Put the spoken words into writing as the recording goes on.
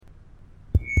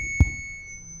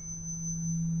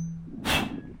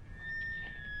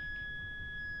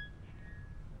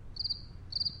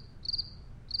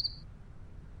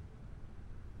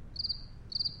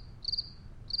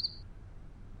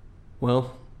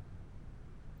Well,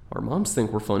 our moms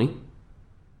think we're funny.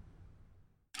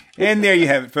 And there you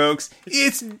have it, folks.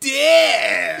 It's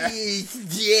dead! It's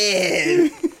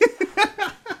dead!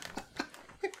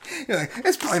 You're like,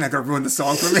 that's probably not going to ruin the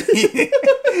song for me.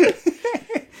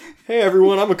 Hey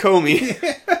everyone, I'm a Comey.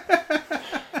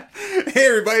 Hey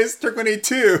everybody, it's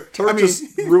Turk182. Turk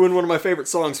just ruined one of my favorite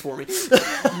songs for me.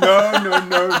 No.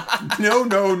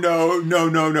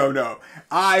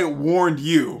 I warned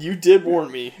you. You did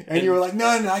warn me. And you were like, no,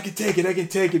 I can take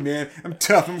it, man. I'm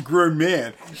tough, I'm a grown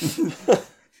man.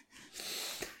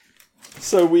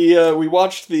 So we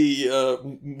watched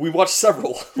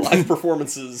several live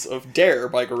performances of Dare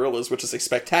by Gorillaz, which is a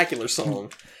spectacular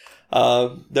song.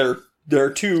 There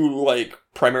are two, like,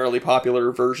 primarily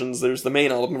popular versions. There's the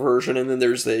main album version, and then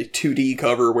there's the 2D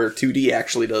cover where 2D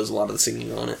actually does a lot of the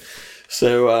singing on it.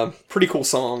 So, pretty cool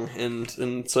song.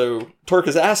 And so Turk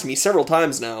has asked me several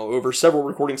times now over several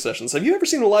recording sessions, have you ever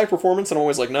seen a live performance? And I'm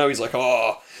always like, no. He's like,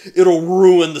 it'll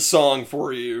ruin the song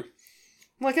for you.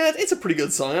 I'm like, it's a pretty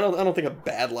good song. I don't think a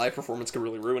bad live performance could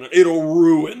really ruin it. It'll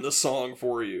ruin the song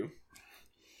for you.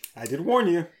 I did warn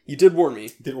you. You did warn me.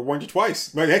 I warned you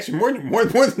twice. Like, actually, more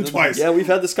than twice. Yeah, we've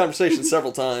had this conversation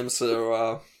several times,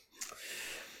 so...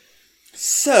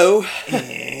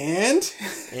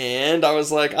 And I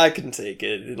was like, I can take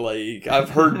it. Like, I've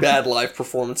heard bad live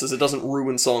performances. It doesn't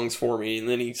ruin songs for me. And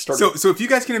then he started... So if you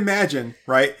guys can imagine,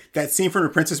 right, that scene from The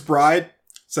Princess Bride,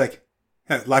 it's like,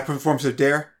 live performance of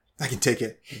Dare, I can take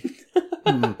it.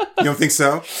 You don't think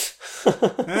so?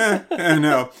 I don't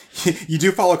know. You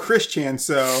do follow Chris Chan,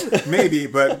 so maybe,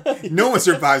 but no one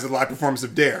survives a live performance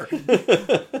of Dare.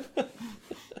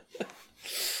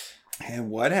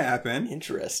 And what happened?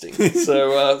 Interesting.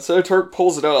 So Turk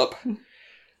pulls it up,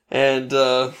 and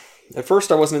at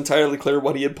first I wasn't entirely clear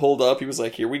what he had pulled up. He was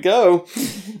like, here we go.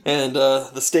 And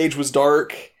the stage was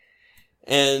dark,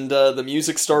 and the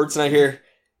music starts, and I hear,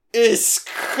 it's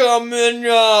coming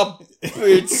up.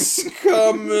 It's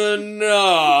coming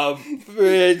up.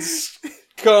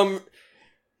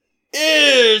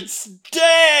 It's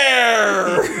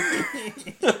Dare!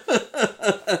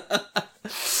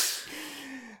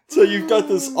 So you've got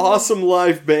this awesome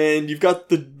live band. You've got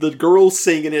the girl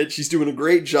singing it. She's doing a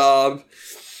great job.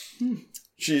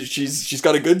 She's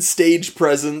got a good stage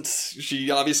presence. She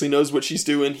obviously knows what she's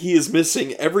doing. He is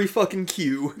missing every fucking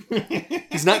cue.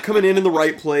 He's not coming in the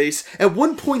right place. At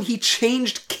one point, he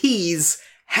changed keys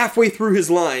halfway through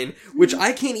his line, which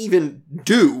I can't even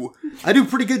do. I do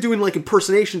pretty good doing, like,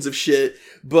 impersonations of shit,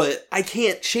 but I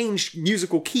can't change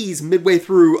musical keys midway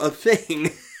through a thing.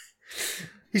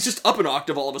 He's just up an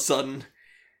octave all of a sudden.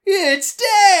 It's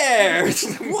Dare!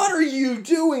 What are you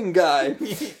doing, guy?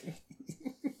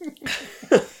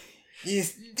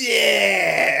 It's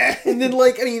Dare! And then,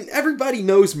 like, I mean, everybody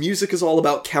knows music is all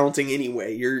about counting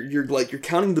anyway. You're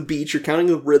counting the beats, you're counting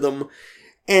the rhythm,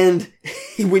 and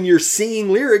when you're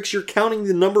singing lyrics, you're counting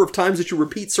the number of times that you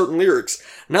repeat certain lyrics.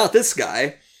 Not this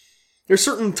guy. There's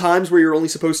certain times where you're only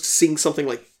supposed to sing something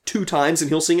like 2 times and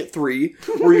he'll sing it 3,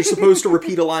 or you're supposed to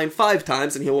repeat a line 5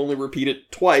 times and he'll only repeat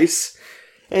it twice,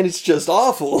 and it's just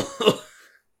awful.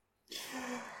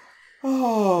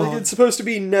 Like, it's supposed to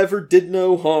be never did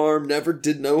no harm.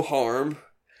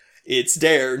 It's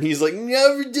Dare, and he's like,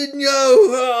 never did no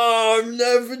harm,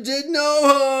 never did no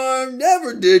harm,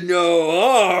 never did no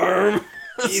harm.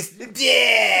 It's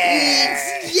Dare!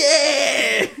 It's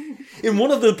Dare! In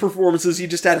one of the performances, he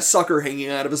just had a sucker hanging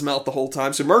out of his mouth the whole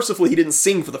time, so mercifully he didn't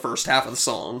sing for the first half of the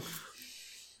song.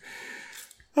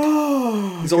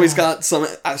 He's always got some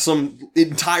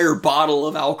entire bottle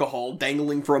of alcohol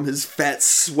dangling from his fat,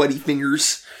 sweaty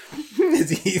fingers. As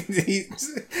he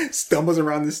stumbles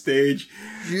around the stage.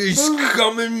 It's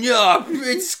coming up!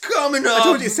 It's coming up! I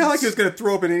told you, it sounded like he was going to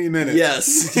throw up at any minute.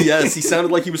 Yes, he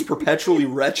sounded like he was perpetually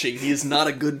retching. He is not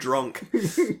a good drunk.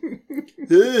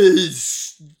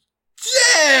 It's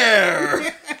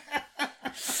Dare!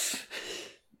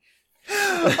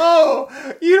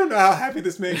 Oh, you don't know how happy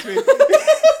this makes me.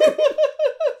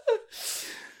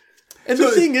 And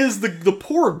the thing is, the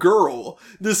poor girl,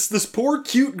 this poor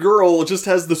cute girl just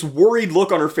has this worried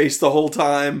look on her face the whole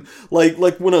time. Like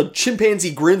when a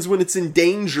chimpanzee grins when it's in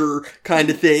danger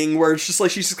kind of thing, where it's just like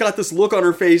she's just got this look on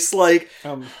her face like,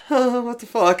 what the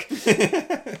fuck?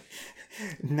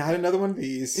 Not another one of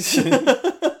these.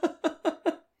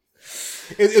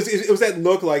 It was that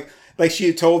look like she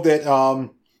had told that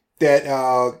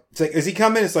it's like, is he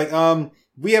coming? It's like,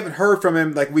 we haven't heard from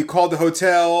him. Like, we called the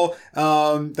hotel.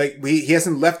 He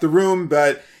hasn't left the room,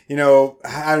 but, you know,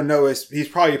 I don't know. He's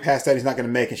probably passed out. He's not going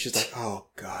to make it. She's like, oh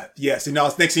God. Yes. And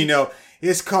now next thing you know,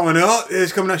 it's coming up.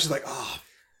 She's like, oh,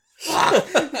 fuck.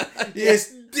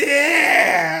 It's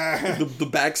there. The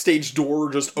backstage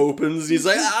door just opens. And he's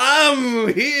like,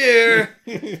 I'm here.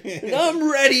 And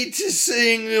I'm ready to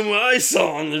sing my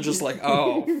song. They're just like,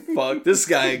 oh, fuck, this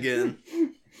guy again.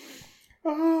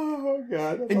 Oh,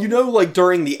 God. And you know, like,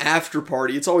 during the after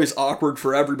party, it's always awkward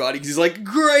for everybody. Because he's like,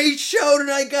 great show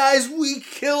tonight, guys. We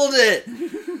killed it.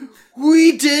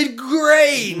 We did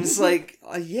great. And it's like,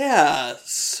 yeah,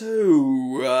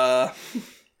 so,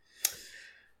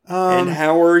 and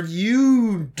how are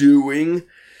you doing?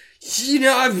 You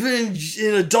know, I've been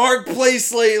in a dark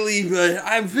place lately, but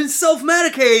I've been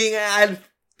self-medicating, and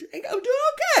I'm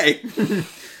doing okay.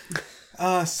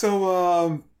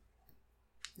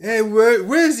 Hey,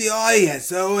 where's the audience?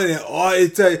 So,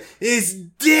 it's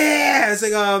there. It's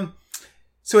like,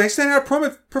 so we extended our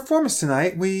performance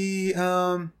tonight. We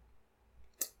all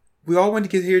wanted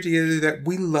to get here together that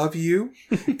we love you,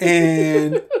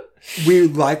 and we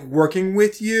like working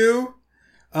with you.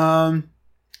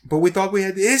 But we thought we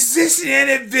had, is this an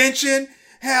intervention?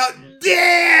 How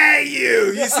dare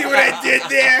you? You see what I did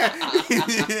there?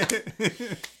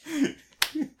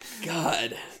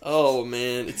 God. Oh,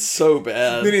 man. It's so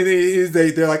bad.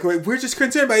 They're like, we're just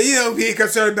concerned about you. Don't be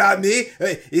concerned about me.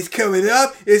 Hey, it's coming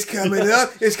up. It's coming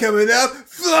up. It's coming up.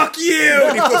 Fuck you.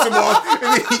 And he flips him off. And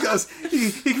then he goes,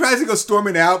 he tries to go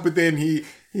storming out, but then he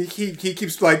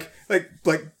keeps like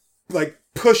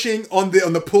pushing on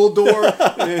the pull door.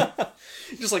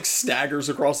 He just like staggers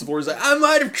across the floor. He's like, I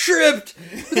might have tripped,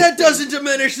 but that doesn't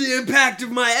diminish the impact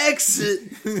of my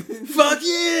exit. Fuck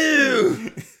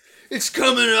you. It's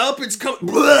coming up. It's coming.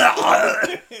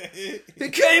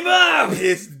 It came up.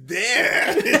 It's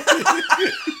there.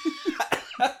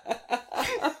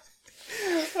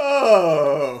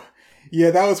 Oh,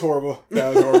 yeah, that was horrible.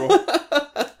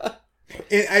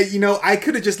 And I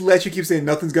could have just let you keep saying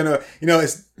nothing's gonna,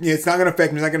 it's not gonna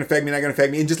affect me. It's not gonna affect me. Not gonna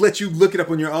affect me, and just let you look it up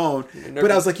on your own.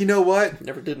 But I was like, you know what?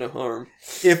 Never did no harm.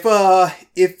 If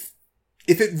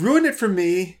it ruined it for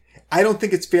me, I don't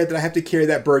think it's fair that I have to carry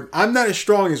that burden. I'm not as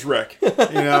strong as Rick,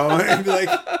 and be like,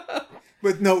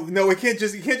 but no, you can't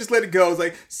just let it go. It's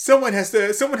like someone has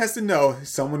to know.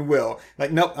 Someone will.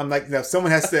 Like, nope. I'm like, no.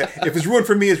 Someone has to. If it's ruined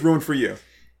for me, it's ruined for you.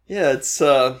 Yeah, it's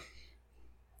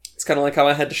kind of like how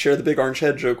I had to share the big orange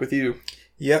head joke with you.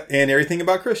 Yep, and everything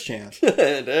about Chris Chan.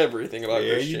 And everything about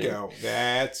Chris Chan. There you go.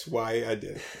 That's why I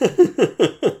did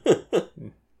it.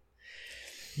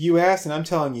 You asked, and I'm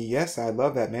telling you, yes, I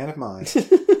love that man of mine.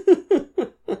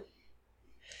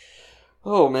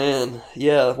 Oh, man.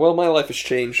 Yeah, well, my life has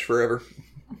changed forever.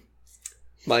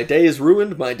 My day is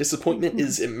ruined. My disappointment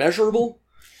is immeasurable.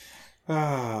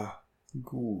 Ah,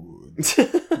 good.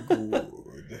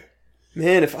 Good.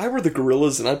 Man, if I were the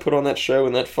Gorillas and I put on that show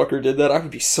and that fucker did that, I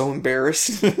would be so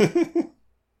embarrassed.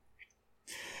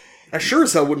 I sure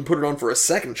as hell wouldn't put it on for a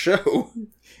second show.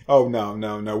 Oh,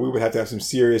 no. We would have to have some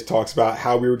serious talks about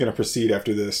how we were going to proceed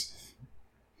after this.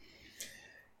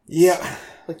 Yeah.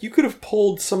 Like, you could have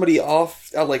pulled somebody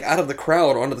off, out of the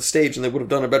crowd onto the stage and they would have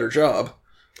done a better job.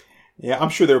 Yeah, I'm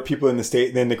sure there were people in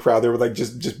the crowd that were like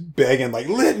just begging, like,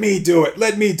 let me do it.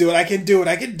 I can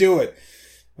do it.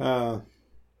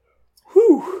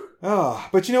 Whew. Oh,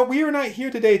 but we are not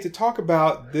here today to talk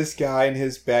about this guy and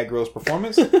his Bad Girls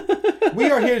performance. We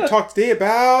are here to talk today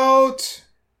about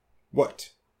what?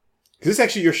 Because this is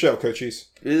actually your show, Coaches.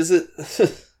 Is it?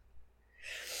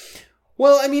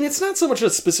 Well, I mean, it's not so much a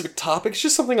specific topic. It's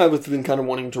just something I've been kind of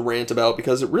wanting to rant about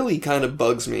because it really kind of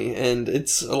bugs me. And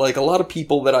it's like a lot of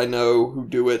people that I know who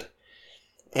do it.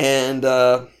 And,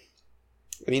 I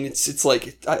mean, it's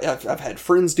like, I've had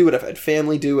friends do it. I've had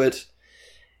family do it.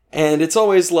 And it's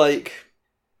always like,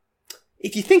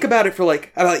 if you think about it for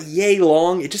like about yay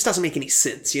long, it just doesn't make any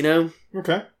sense,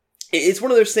 Okay. It's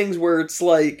one of those things where it's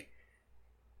like,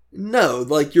 no,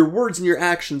 like your words and your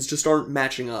actions just aren't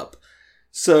matching up.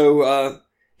 So,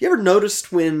 you ever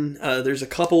noticed when there's a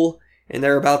couple and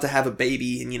they're about to have a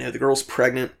baby and, the girl's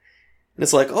pregnant and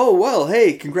it's like, oh, well,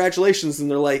 hey, congratulations. And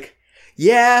they're like,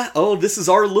 yeah, oh, this is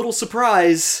our little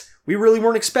surprise. We really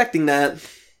weren't expecting that.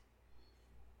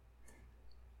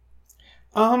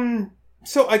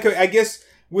 So I guess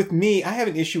with me, I have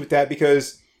an issue with that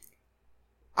because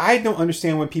I don't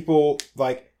understand when people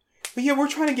like, but yeah, we're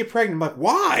trying to get pregnant. I'm like,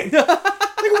 why?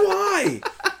 Why?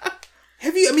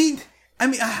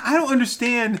 I don't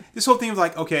understand this whole thing of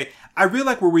like, okay, I really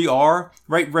like where we are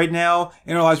right now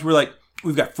in our lives. We're like,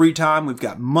 we've got free time. We've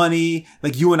got money.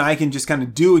 Like you and I can just kind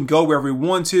of do and go wherever we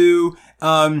want to.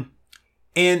 And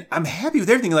I'm happy with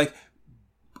everything. Like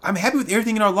I'm happy with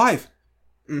everything in our life.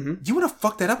 Mm-hmm. You want to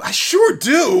fuck that up? I sure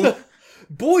do.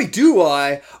 Boy, do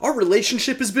I. Our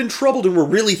relationship has been troubled and we're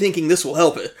really thinking this will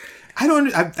help it. I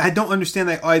don't understand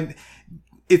that.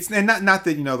 it's and not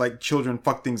that like children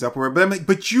fuck things up or whatever, but I'm like,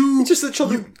 but you It's just that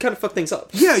children kind of fuck things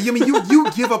up. yeah, I mean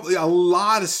you give up a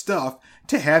lot of stuff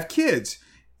to have kids,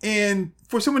 and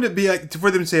for someone to be like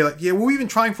for them to say like, yeah, well, we've been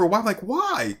trying for a while. I'm like,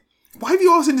 why? Why have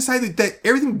you all of a sudden decided that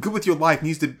everything good with your life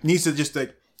needs to just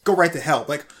like go right to hell?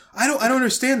 Like I don't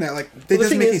understand that. Like that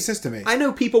doesn't make any sense to me. I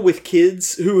know people with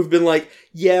kids who have been like,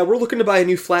 yeah, we're looking to buy a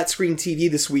new flat screen TV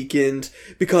this weekend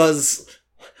because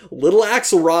little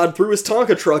Axelrod threw his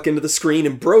Tonka truck into the screen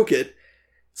and broke it.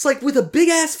 It's like, with a big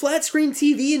ass flat screen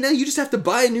TV and now you just have to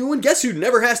buy a new one? Guess who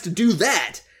never has to do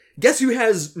that? Guess who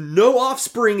has no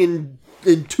offspring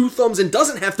and two thumbs and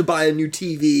doesn't have to buy a new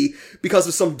TV because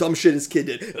of some dumb shit his kid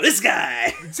did? This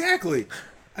guy! Exactly.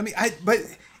 I mean, but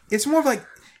it's more of like,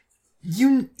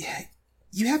 you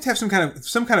have to have some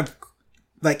kind of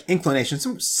like inclination,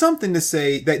 something to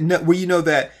say that where you know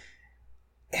that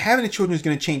having a children is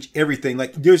going to change everything.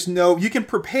 Like you can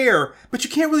prepare, but you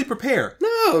can't really prepare.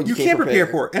 No, you can't prepare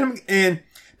for it. And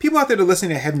people out there that are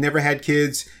listening that have never had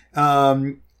kids,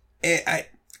 I'm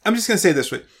just going to say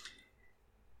this way.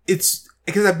 It's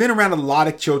because I've been around a lot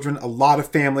of children, a lot of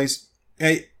families.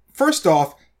 First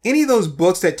off, any of those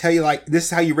books that tell you like, this is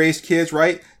how you raise kids,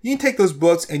 right? You can take those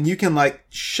books and you can like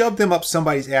shove them up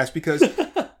somebody's ass because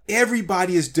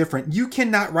everybody is different. You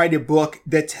cannot write a book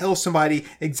that tells somebody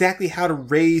exactly how to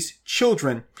raise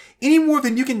children any more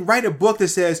than you can write a book that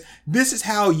says, this is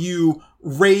how you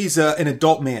raise an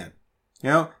adult man.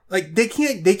 Like they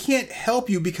can't help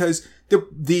you because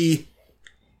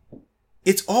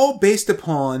it's all based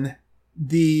upon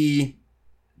the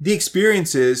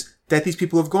experiences that these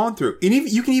people have gone through. And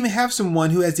you can even have someone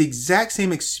who has the exact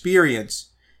same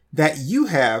experience that you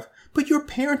have, but your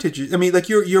parentage, I mean, like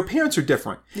your parents are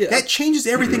different. Yeah. That changes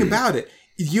everything about it.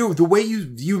 The way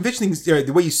you envision things,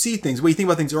 the way you see things, the way you think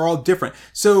about things are all different.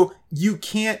 So you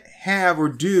can't have or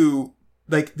do,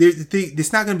 like,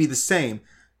 it's not going to be the same.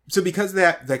 So because of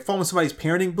that, like following somebody's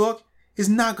parenting book is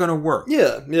not going to work.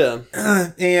 Yeah, yeah.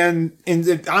 And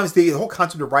honestly, the whole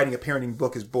concept of writing a parenting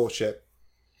book is bullshit.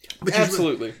 But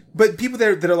absolutely. But people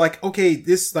that are like, okay,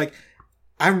 this like,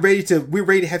 we're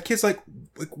ready to have kids. Like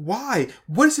why?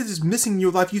 What is it that's missing in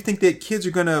your life? You think that kids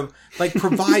are gonna like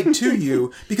provide to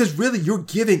you because really you're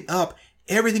giving up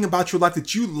everything about your life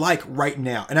that you like right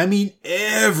now, and I mean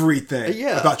everything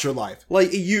about your life.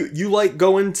 Like you like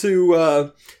going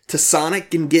to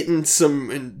Sonic and getting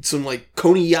some like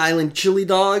Coney Island chili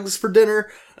dogs for dinner.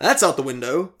 That's out the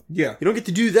window. Yeah. You don't get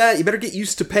to do that. You better get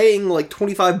used to paying like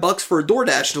 $25 for a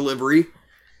DoorDash delivery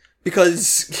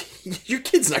because your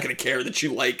kid's not going to care that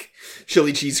you like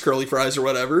chili cheese curly fries or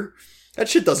whatever. That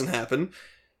shit doesn't happen.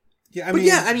 Yeah,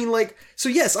 I mean, like, so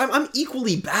yes, I'm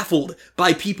equally baffled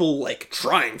by people like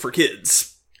trying for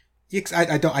kids. Yeah,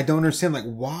 I don't understand like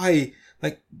why.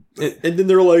 Like, and then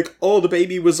they're like, "Oh, the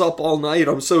baby was up all night.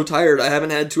 I'm so tired. I haven't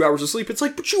had 2 hours of sleep." It's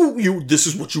like, but you, this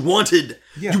is what you wanted.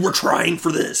 Yeah. You were trying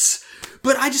for this.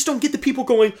 But I just don't get the people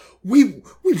going, we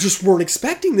just weren't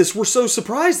expecting this. We're so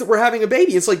surprised that we're having a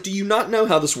baby. It's like, do you not know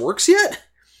how this works yet?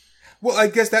 Well, I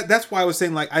guess that's why I was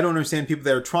saying, like, I don't understand people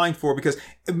that are trying for, because,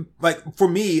 like, for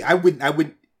me, I would,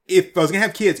 if I was gonna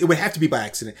have kids, it would have to be by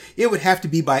accident. It would have to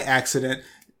be by accident.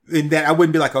 And that I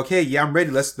wouldn't be like, okay, yeah, I'm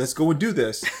ready. Let's go and do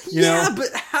this. You know?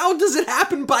 But how does it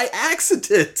happen by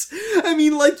accident? I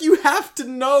mean, like, you have to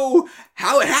know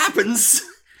how it happens.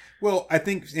 Well, I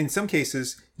think in some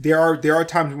cases there are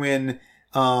times when,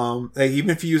 like, even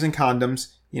if you're using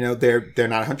condoms, you know, they're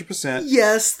not 100%.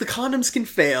 Yes, the condoms can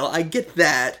fail. I get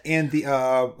that. And the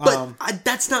but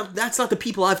that's not the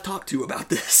people I've talked to about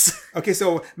this. Okay,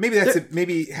 so maybe that's it.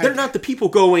 Maybe they're not the people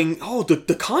going, "Oh,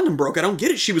 the condom broke. I don't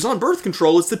get it. She was on birth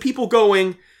control." It's the people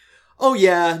going, "Oh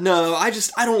yeah, no, I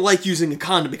don't like using a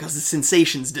condom because the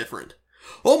sensation's different."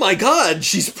 Oh my God,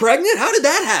 she's pregnant? How did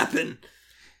that happen?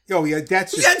 Oh yeah,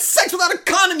 that's just... You had sex without a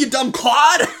condom, you dumb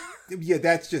clod! Yeah,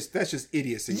 that's just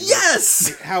idiocy.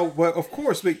 Yes! How? Well, of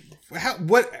course, but how?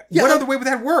 What other way would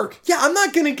that work? Yeah, I'm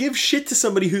not gonna give shit to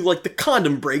somebody who, like, the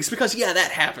condom breaks, because, yeah,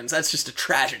 that happens. That's just a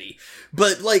tragedy.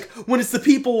 But, like, when it's the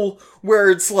people where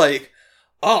it's like,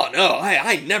 oh, no,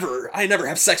 I never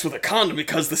have sex with a condom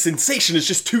because the sensation is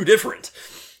just too different.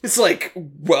 It's like,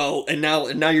 well, and now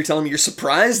you're telling me you're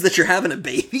surprised that you're having a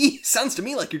baby? Sounds to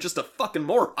me like you're just a fucking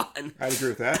moron. I'd agree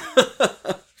with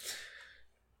that.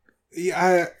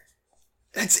 Yeah,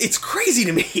 It's crazy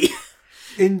to me.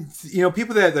 And, you know,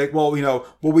 people that like, well, we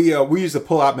use the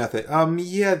pull-out method.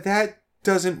 Yeah, that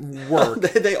doesn't work.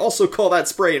 They also call that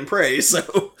spray and pray,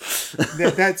 so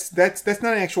that's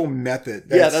not an actual method.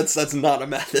 That's not a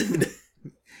method.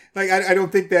 Like, I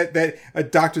don't think that a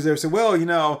doctor's ever said, well, you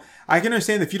know, I can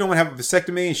understand if you don't want to have a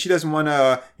vasectomy and she doesn't want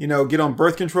to, you know, get on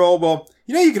birth control. Well,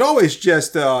 you could always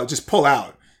just pull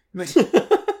out. Like,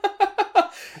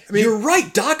 You're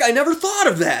right, Doc. I never thought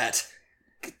of that.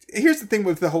 Here's the thing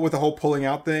with the whole pulling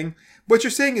out thing. What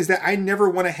you're saying is that I never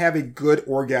want to have a good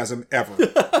orgasm ever.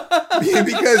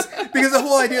 because the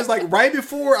whole idea is like right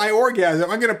before I orgasm,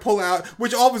 I'm going to pull out,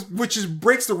 which just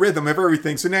breaks the rhythm of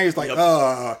everything. So now you're like,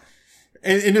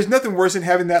 and there's nothing worse than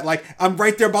having that, like, I'm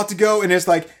right there about to go. And it's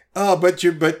like, but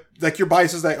your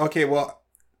body's just like, okay, well,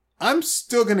 I'm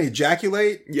still going to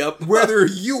ejaculate. Yep. Whether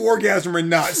you orgasm or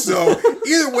not. So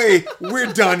either way,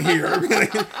 we're done here.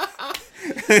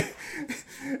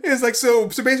 It's like, so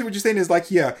basically what you're saying is like,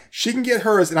 yeah, she can get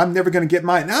hers and I'm never going to get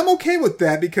mine. And I'm okay with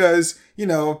that because,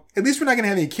 at least we're not going to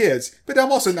have any kids, but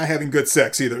I'm also not having good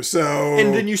sex either. So.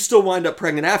 And then you still wind up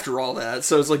pregnant after all that.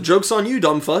 So it's like, joke's on you,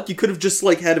 dumb fuck. You could have just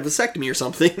like had a vasectomy or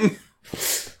something.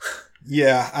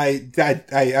 Yeah, I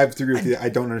have to agree with you. I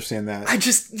don't understand that. And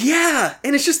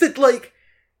it's just that like,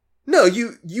 no,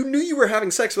 you knew you were having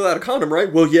sex without a condom,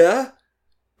 right? Well, yeah.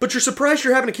 But you're surprised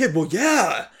you're having a kid. Well,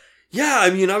 yeah. Yeah,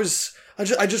 I mean, I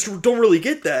just don't really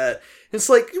get that. It's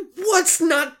like, what's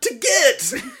not to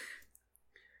get?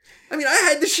 I mean, I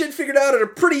had this shit figured out at a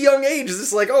pretty young age. It's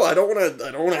just like, oh, I don't want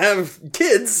to have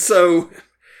kids, so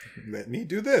let me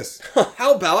do this.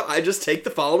 How about I just take the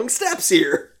following steps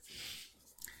here?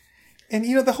 And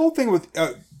the whole thing with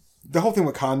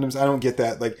condoms, I don't get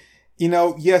that. Like,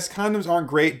 yes, condoms aren't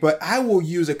great, but I will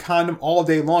use a condom all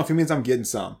day long if it means I'm getting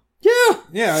some. Yeah.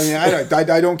 Yeah, I mean,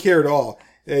 I don't care at all.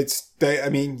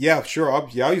 Yeah, sure.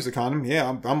 I'll use a condom.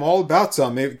 Yeah, I'm all about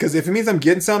some. Because if it means I'm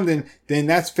getting some, then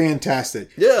that's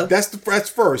fantastic. Yeah. That's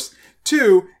first.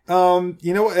 Two, I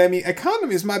mean, a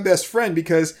condom is my best friend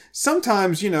because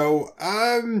sometimes,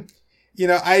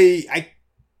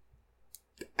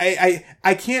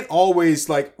 I can't always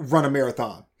like run a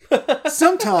marathon.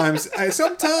 Sometimes, I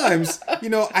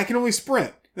can only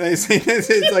sprint. It's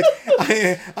like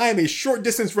I am a short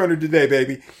distance runner today,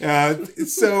 baby.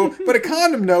 But a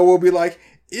condom, will be like,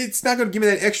 it's not going to give me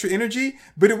that extra energy,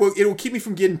 but it will keep me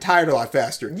from getting tired a lot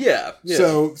faster. Yeah.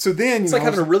 So then it's like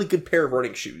having a really good pair of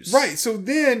running shoes, right? So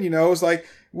then it's like,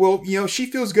 well, she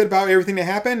feels good about everything that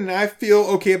happened, and I feel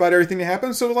okay about everything that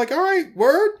happened. So like, all right,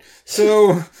 word.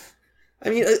 So, I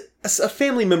mean, a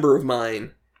family member of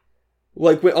mine,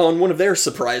 like on one of their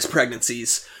surprise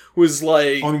pregnancies, was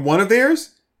like on one of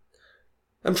theirs.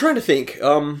 I'm trying to think.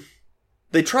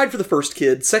 They tried for the first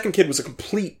kid. Second kid was a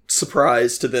complete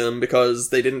surprise to them because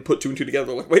they didn't put two and two together.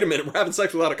 They're like, wait a minute, we're having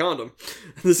sex without a condom.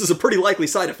 This is a pretty likely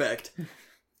side effect.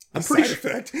 I'm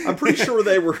pretty sure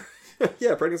they were.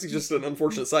 Yeah, pregnancy is just an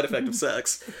unfortunate side effect of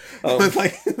sex.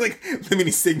 Like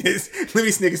Lemony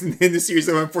Snicket's in this series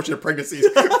of unfortunate pregnancies.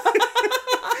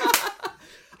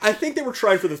 I think they were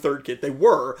trying for the third kid. They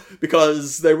were,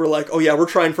 because they were like, oh yeah, we're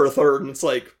trying for a third. And it's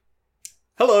like,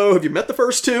 hello, have you met the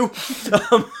first two?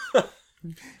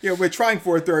 We're trying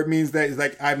for a third means that it's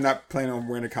like, I'm not planning on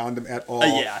wearing a condom at all.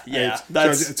 Yeah. So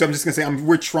I'm just going to say,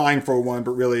 we're trying for one,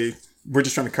 but really, we're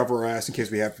just trying to cover our ass in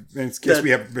case we have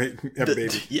a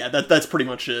baby. Yeah, that's pretty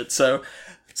much it. So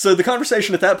the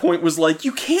conversation at that point was like,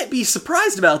 you can't be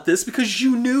surprised about this because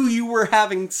you knew you were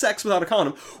having sex without a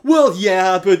condom. Well,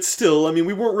 yeah, but still, I mean,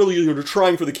 we weren't really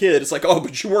trying for the kid. It's like, oh,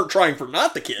 but you weren't trying for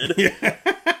not the kid. Yeah.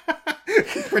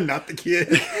 For not the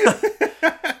kid.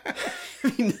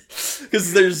 I mean,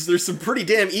 because there's some pretty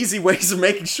damn easy ways of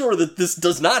making sure that this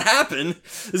does not happen.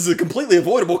 This is a completely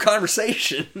avoidable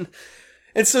conversation.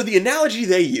 And so the analogy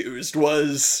they used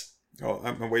was... Oh,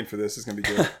 I'm waiting for this. It's going to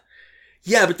be good.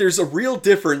 Yeah, but there's a real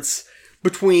difference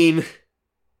between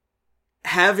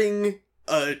having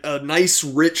a nice,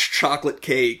 rich chocolate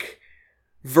cake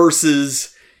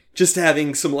versus just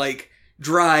having some, like,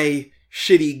 dry,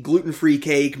 shitty, gluten-free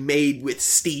cake made with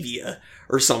stevia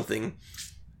or something.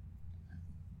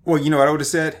 Well, you know what I would have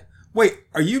said? Wait,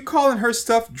 are you calling her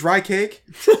stuff dry cake?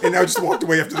 And I just walked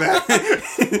away after that.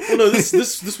 Well, no,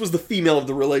 this was the female of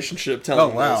the relationship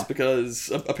telling this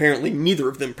because apparently neither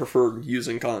of them preferred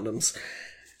using condoms.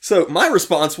 So my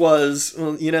response was,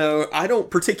 well, I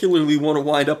don't particularly want to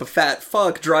wind up a fat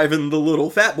fuck driving the little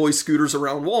fat boy scooters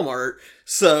around Walmart.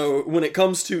 So when it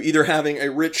comes to either having a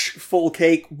rich, full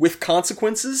cake with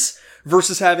consequences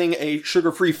versus having a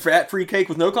sugar-free, fat-free cake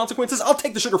with no consequences, I'll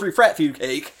take the sugar-free, fat-free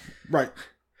cake. Right.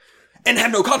 And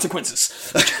have no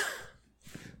consequences.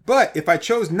 But if I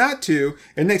chose not to,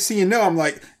 and next thing you know, I'm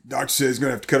like, doctor says he's going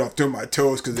to have to cut off two of my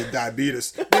toes because of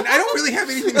diabetes. And I don't really have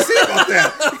anything to say about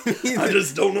that. I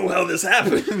just don't know how this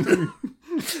happened.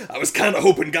 I was kind of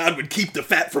hoping God would keep the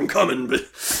fat from coming, but...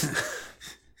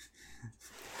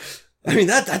 I mean,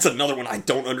 that's another one I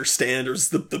don't understand. There's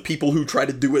the people who try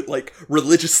to do it, like,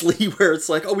 religiously, where it's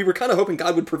like, oh, we were kind of hoping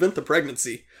God would prevent the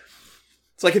pregnancy.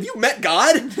 It's like, have you met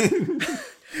God?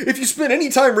 If you spend any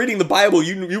time reading the Bible,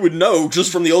 you would know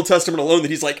just from the Old Testament alone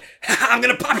that he's like, I'm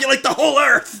going to populate the whole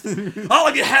earth. All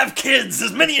of you have kids,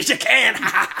 as many as you can.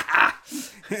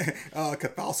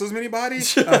 Cathalicism, anybody?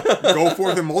 Go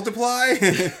forth and multiply.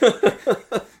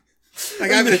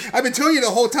 Like I've been telling you the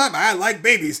whole time, I like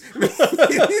babies.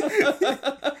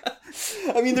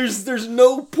 I mean, there's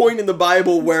no point in the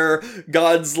Bible where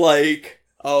God's like,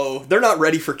 oh, they're not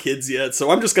ready for kids yet,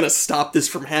 so I'm just gonna stop this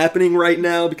from happening right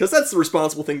now because that's the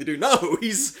responsible thing to do. No,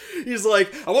 he's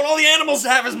like, I want all the animals to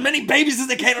have as many babies as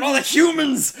they can, and all the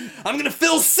humans. I'm gonna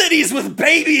fill cities with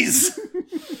babies.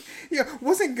 Yeah,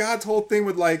 wasn't God's whole thing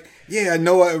with like, yeah,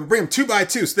 Noah, bring them 2 by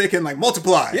 2 so they can like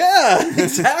multiply? Yeah,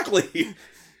 exactly.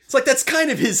 It's like that's kind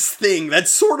of his thing.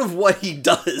 That's sort of what he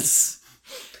does.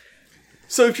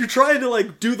 So if you're trying to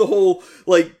like do the whole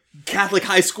like Catholic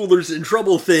high schoolers in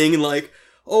trouble thing and like,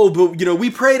 oh, but, you know, we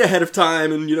prayed ahead of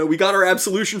time and, you know, we got our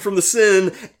absolution from the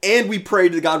sin and we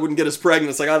prayed that God wouldn't get us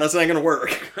pregnant. It's like, oh, that's not going to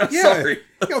work. I'm sorry.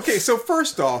 Okay, so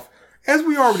first off, as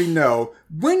we already know,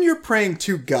 when you're praying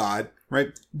to God, right,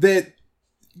 that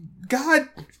God,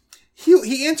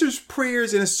 he answers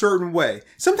prayers in a certain way.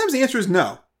 Sometimes the answer is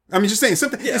no. I mean, just saying,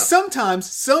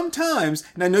 sometimes,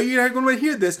 and I know you're not going to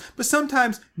hear this, but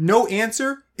sometimes no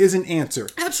answer is an answer.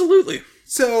 Absolutely.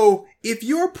 So, if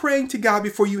you're praying to God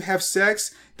before you have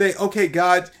sex, that, okay,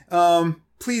 God,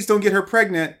 please don't get her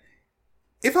pregnant.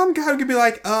 If I'm God, I'm going to be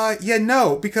like, yeah,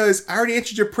 no, because I already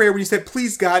answered your prayer when you said,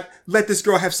 please, God, let this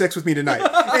girl have sex with me tonight.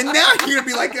 And now you're going to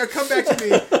be like, come back to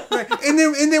me. Right? And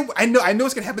then I know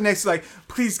what's going to happen next. Like,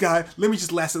 please, God, let me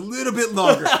just last a little bit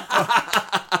longer.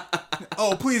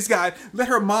 Oh, please, God, let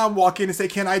her mom walk in and say,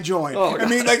 can I join? Oh, I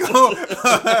mean, like,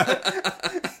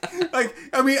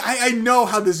 I know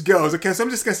how this goes. Okay, so I'm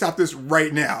just going to stop this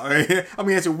right now. I'm going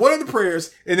to answer one of the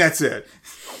prayers, and that's it.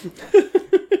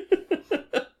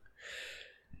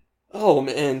 Oh,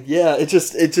 man. Yeah, it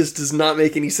just does not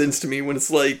make any sense to me when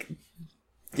it's like,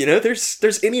 you know,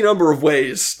 there's any number of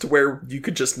ways to where you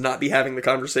could just not be having the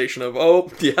conversation of,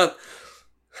 oh, yeah,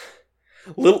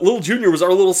 little Junior was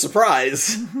our little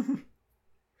surprise.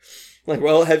 Like,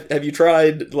 well, have you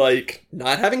tried, like,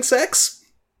 not having sex?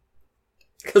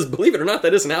 Because believe it or not,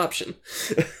 that is an option.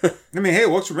 I mean, hey, it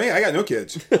works for me. I got no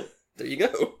kids. There you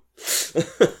go.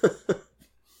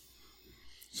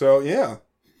 So, yeah.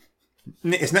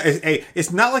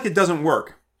 It's not like it doesn't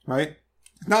work, right?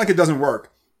 It's not like it doesn't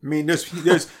work. I mean, there's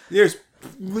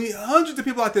hundreds of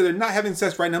people out there that are not having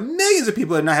sex right now, millions of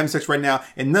people that are not having sex right now,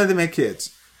 and none of them have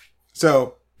kids.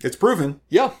 So, it's proven.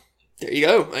 Yeah. There you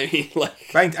go. I mean,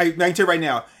 like... I can tell you right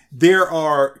now, there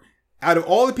are, out of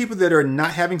all the people that are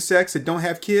not having sex, that don't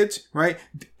have kids, right?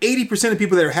 80% of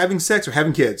people that are having sex are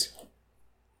having kids.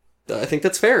 I think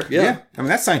that's fair, yeah. I mean,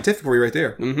 that's scientific for you right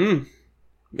there. Mm-hmm.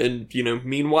 And, you know,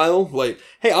 meanwhile, like,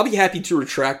 hey, I'll be happy to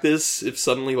retract this if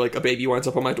suddenly, like, a baby winds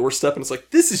up on my doorstep and it's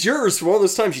like, this is yours from all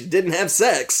those times you didn't have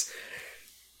sex.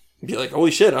 I'd be like,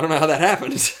 holy shit, I don't know how that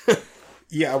happened.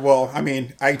 Yeah, well, I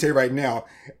mean, I can tell you right now,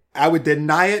 I would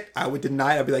deny it. I'd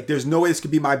be like, there's no way this could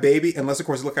be my baby, unless, of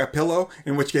course, it looked like a pillow,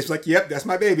 in which case, like, yep, that's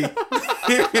my baby.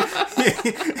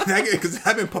 Because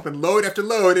I've been pumping load after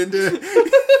load into...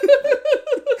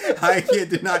 I can't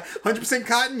deny. 100%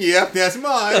 cotton, yep, that's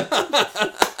mine.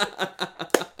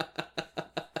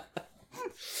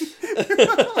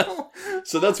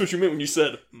 So that's what you meant when you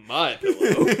said, my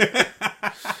pillow.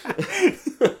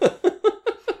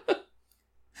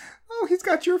 Oh, he's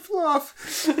got your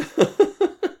fluff.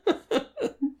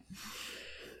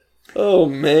 Oh,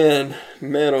 man.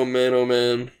 Man, oh, man, oh,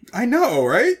 man. I know,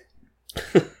 right?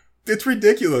 It's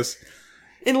ridiculous.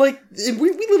 And, like, we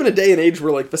live in a day and age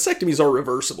where, like, vasectomies are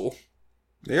reversible.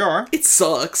 They are. It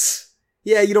sucks.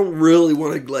 Yeah, you don't really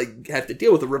want to, like, have to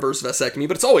deal with a reverse vasectomy,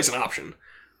 but it's always an option.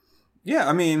 Yeah,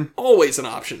 I mean... Always an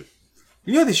option.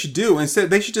 You know what they should do? Instead,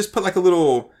 they should just put, like, a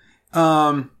little...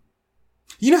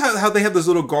 you know how they have those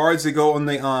little guards that go on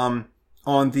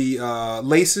the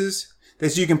laces?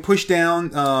 That you can push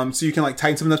down, so you can like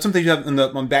tighten something up. Sometimes you have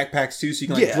on backpacks too, so you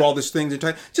can like draw this thing to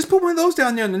tighten. Just put one of those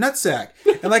down there in the nutsack,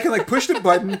 and I can like push the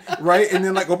button, right, and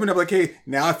then like open up like, hey,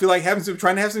 now I feel like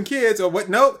trying to have some kids, or what?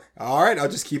 Nope. All right, I'll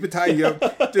just keep it tight.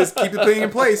 Just keep the thing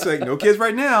in place. Like no kids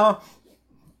right now.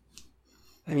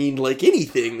 I mean, like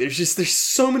anything, there's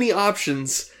so many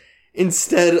options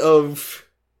instead of.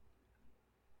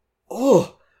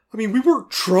 Oh, I mean, we were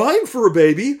trying for a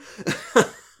baby.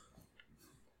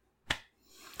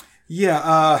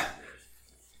 Yeah,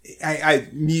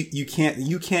 you can't,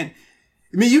 I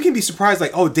mean, you can be surprised,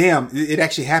 like, oh, damn, it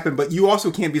actually happened, but you also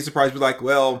can't be surprised with, like,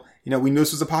 well, you know, we knew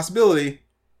this was a possibility.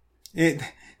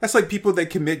 That's like people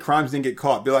that commit crimes and get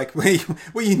caught. They're like,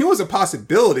 well, you knew it was a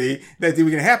possibility that it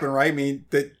was going to happen, right? I mean,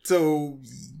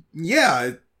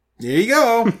 yeah, there you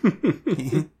go.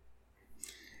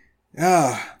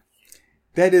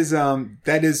 That is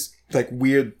like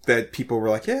weird that people were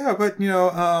like, yeah, but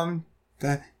I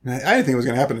didn't think it was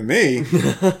going to happen to me.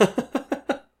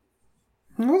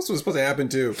 What else was supposed to happen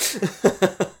to?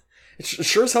 It's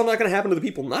sure as hell not going to happen to the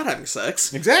people not having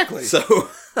sex. Exactly. So,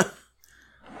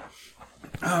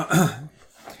 and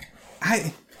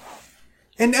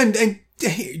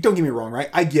don't get me wrong, right?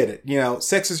 I get it.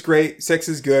 Sex is great. Sex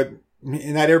is good.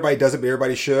 And not everybody does it, but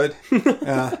everybody should.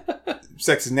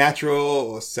 Sex is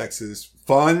natural. Sex is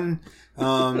fun.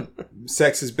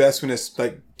 Sex is best when it's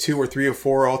like 2 or 3 or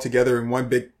 4 all together in one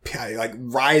big, like,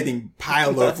 writhing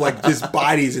pile of like just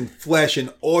bodies and flesh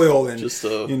and oil and just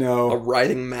a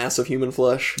writhing mass of human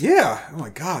flesh. Yeah. Oh my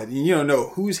God. You don't know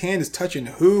whose hand is touching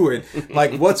who and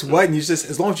like what's what. And you just,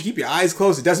 as long as you keep your eyes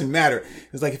closed, it doesn't matter.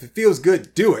 It's like, if it feels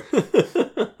good, do it.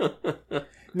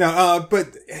 No, but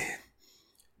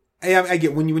I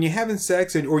get when you're having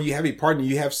sex or you have a partner,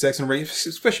 you have sex and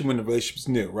especially when the relationship's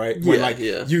new, right? When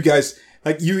you guys,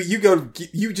 like you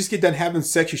just get done having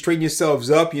sex, you straighten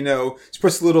yourselves up,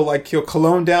 spritz a little like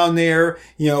cologne down there,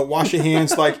 wash your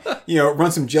hands, like,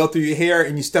 run some gel through your hair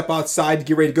and you step outside to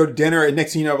get ready to go to dinner. And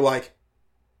next thing you know, like,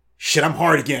 shit, I'm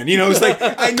hard again. It's like,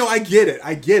 I know, I get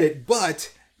it.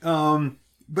 But I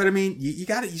mean, you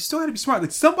still gotta be smart.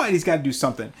 Like somebody's got to do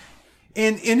something.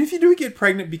 And if you do get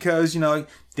pregnant because,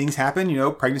 things happen,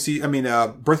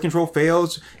 birth control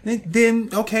fails, then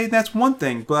okay, that's one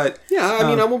thing. But yeah, I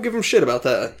mean, I won't give them shit about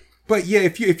that. But yeah,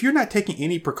 if you're not taking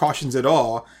any precautions at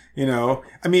all,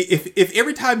 I mean, if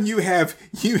every time you have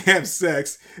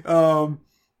sex,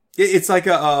 it's like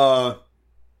a,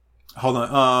 hold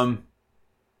on,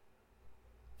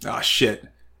 oh shit.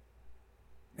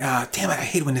 Damn it, I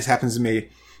hate when this happens to me.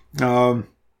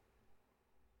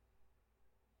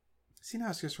 See, now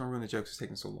it's just going to ruin the jokes. It's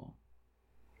taking so long.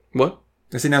 What?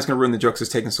 I see, now it's going to ruin the jokes. It's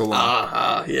taking so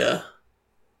long. Yeah.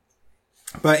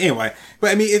 But anyway,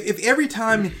 I mean, if every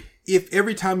time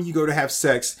you go to have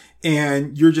sex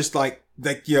and you're just like,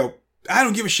 I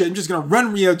don't give a shit. I'm just going to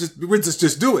run,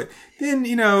 just do it. Then,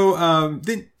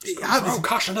 then throw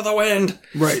caution to the wind.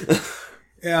 Right.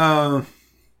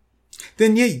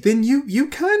 Then you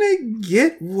kind of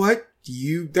get what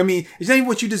it's not even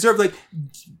what you deserve. Like,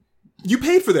 you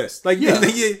paid for this. Like, yeah.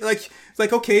 It's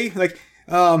like, okay, like,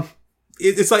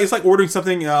 it's like ordering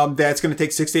something, that's going to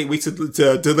take 6 to 8 weeks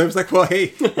to deliver. It's like, well, hey,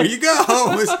 here you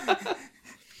go. It's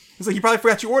like, you probably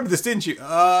forgot you ordered this, didn't you?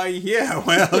 Yeah,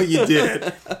 well, you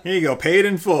did. Here you go. Paid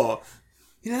in full.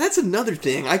 That's another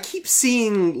thing. I keep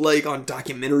seeing, like, on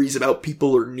documentaries about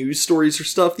people or news stories or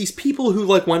stuff, these people who,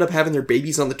 like, wind up having their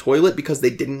babies on the toilet because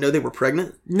they didn't know they were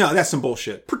pregnant. No, that's some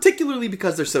bullshit. Particularly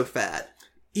because they're so fat.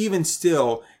 Even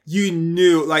still, you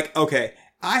knew, like, okay,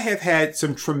 I have had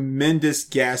some tremendous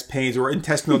gas pains or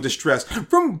intestinal distress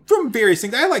from various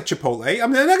things. I like Chipotle.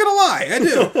 I'm not gonna lie, I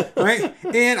do. Right?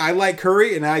 And I like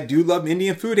curry, and I do love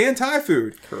Indian food and Thai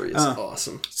food. Curry is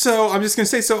awesome. So I'm just gonna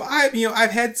say,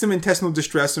 I've had some intestinal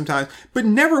distress sometimes, but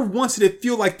never once did it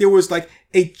feel like there was like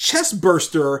a chest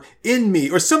burster in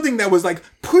me or something that was like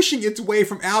pushing its way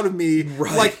from out of me,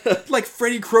 right. like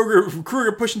Freddy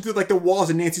Krueger pushing through like the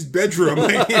walls in Nancy's bedroom.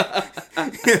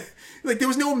 Like there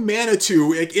was no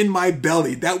Manitou like in my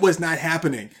belly. That was not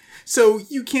happening. So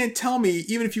you can't tell me,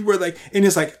 even if you were like, and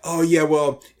it's like, oh yeah,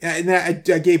 well, and then I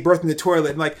gave birth in the toilet.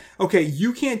 And like, okay,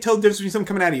 you can't tell the difference between something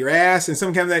coming out of your ass and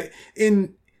something coming out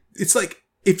it's like,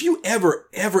 if you ever,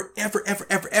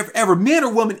 man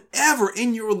or woman, ever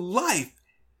in your life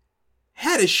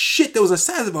had a shit that was the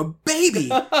size of a baby.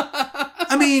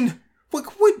 I mean, what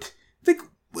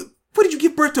did you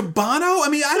give birth to, Bono? I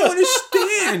mean, I don't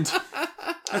understand.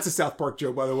 That's a South Park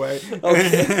joke, by the way.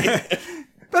 Okay.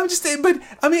 But I'm just saying,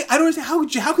 I mean, I don't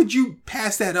understand. How could you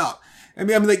pass that up? I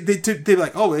mean, like, they're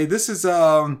like, oh, hey, this is,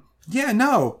 no.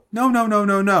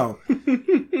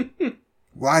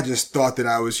 Well, I just thought that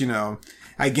I was,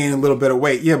 I gained a little bit of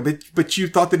weight. Yeah, but you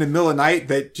thought that in the middle of the night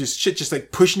that shit just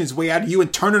like pushing its way out of you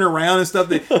and turning around and stuff,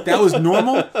 that was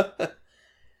normal?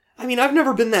 I mean, I've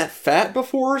never been that fat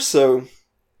before, so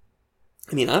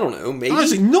I mean, I don't know, maybe.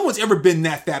 Honestly, no one's ever been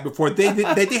that fat before. They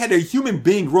had a human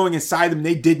being growing inside them and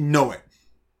they didn't know it.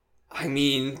 I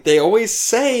mean, they always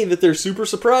say that they're super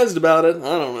surprised about it.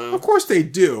 I don't know. Of course they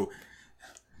do.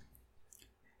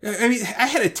 I mean, I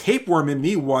had a tapeworm in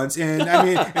me once, and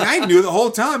I knew the whole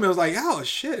time. It was like, oh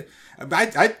shit.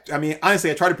 I mean,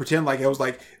 honestly, I tried to pretend like it was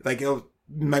like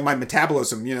my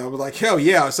metabolism, like, hell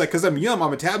yeah. It's like, because I'm young, my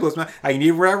metabolism, I can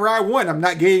eat whatever I want. I'm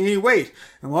not gaining any weight.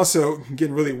 I'm also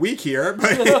getting really weak here,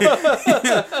 but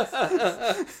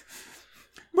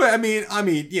but I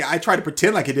mean, yeah, I tried to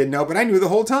pretend like I didn't know, but I knew the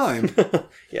whole time.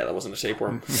 Yeah, that wasn't a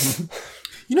tapeworm.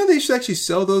 They should actually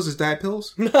sell those as diet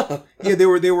pills. Yeah, they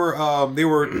were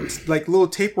like little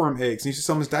tapeworm eggs, and you should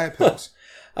sell them as diet pills.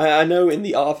 I know in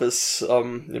The Office,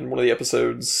 in one of the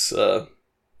episodes,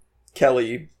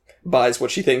 Kelly buys what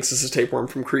she thinks is a tapeworm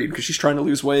from Creed because she's trying to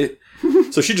lose weight.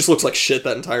 So she just looks like shit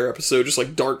that entire episode, just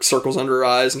like dark circles under her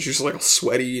eyes, and she's just like all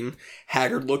sweaty and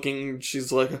haggard looking.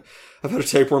 She's like, I've had a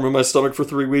tapeworm in my stomach for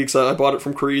 3 weeks. I bought it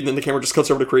from Creed, and then the camera just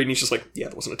cuts over to Creed, and he's just like, yeah,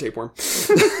 that wasn't a tapeworm.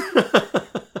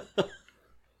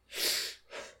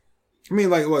 I mean,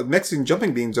 like, what, Mexican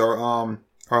jumping beans are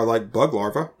like bug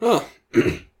larvae. Oh.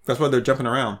 That's why they're jumping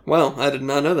around. Wow, I did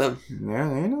not know that. Yeah,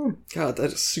 I know. God,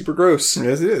 that is super gross.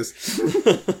 Yes, it is.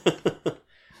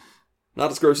 Not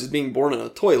as gross as being born in a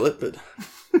toilet, but...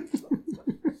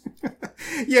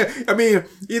 Yeah, I mean,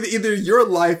 either your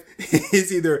life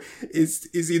is either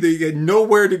you get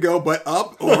nowhere to go but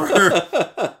up, or...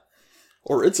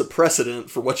 Or it's a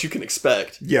precedent for what you can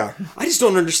expect. Yeah. I just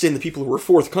don't understand the people who are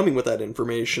forthcoming with that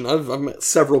information. I've met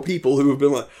several people who have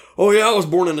been like, oh yeah, I was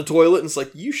born in a toilet. And it's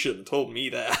like, you shouldn't have told me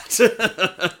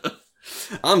that.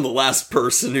 I'm the last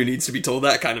person who needs to be told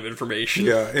that kind of information.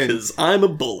 Yeah. Because I'm a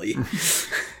bully.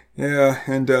 Yeah,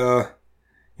 and,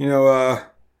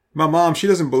 my mom, she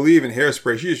doesn't believe in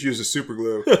hairspray. She just uses super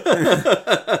glue.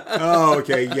 Oh,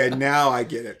 okay. Yeah, now I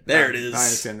get it. There it is. I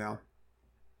understand now.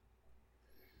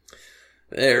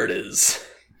 There it is.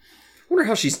 Wonder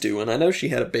how she's doing. I know she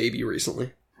had a baby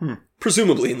recently.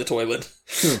 Presumably in the toilet.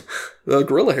 The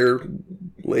gorilla hair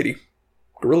lady.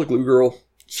 Gorilla glue girl.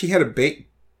 She had a baby?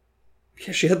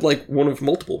 Yeah, she had like one of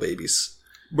multiple babies.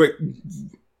 Wait,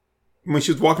 when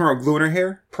she was walking around with glue in her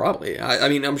hair? Probably. I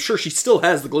mean, I'm sure she still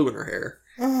has the glue in her hair.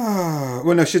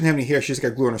 Well, no, she doesn't have any hair. She's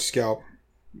got glue on her scalp.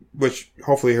 Which,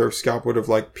 hopefully her scalp would have,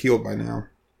 like, peeled by now.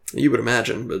 You would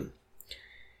imagine, but...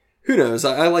 Who knows?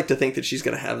 I like to think that she's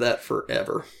going to have that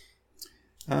forever.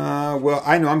 Well,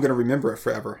 I know I'm going to remember it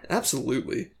forever.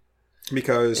 Absolutely.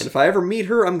 Because... And if I ever meet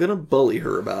her, I'm going to bully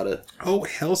her about it. Oh,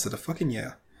 hell to the fucking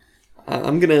yeah.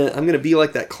 I'm gonna be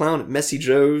like that clown at Messy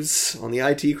Joe's on the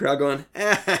IT crowd going,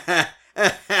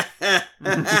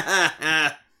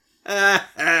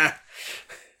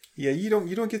 Yeah, you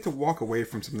don't get to walk away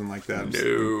from something like that.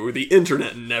 No, the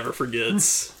internet never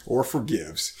forgets. Or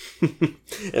forgives.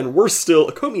 And worse still,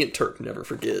 a Comian Turk never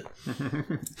forget.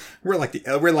 We're like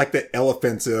the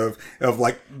elephants of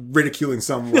like ridiculing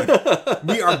someone.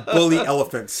 We are bully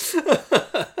elephants.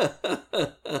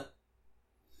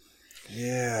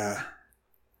 Yeah.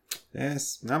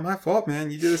 That's not my fault,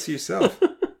 man. You did this to yourself.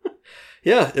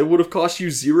 Yeah, it would have cost you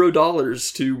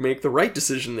 $0 to make the right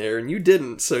decision there, and you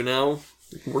didn't, so now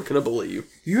we're gonna bully you.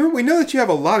 We know that you have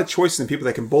a lot of choices in people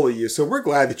that can bully you, so we're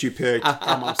glad that you picked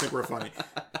Our Moms Think We're Funny.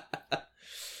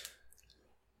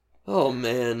 Oh,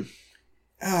 man.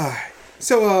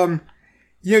 So,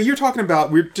 you're talking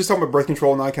about, we're just talking about birth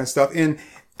control and all that kind of stuff, and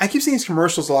I keep seeing these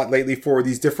commercials a lot lately for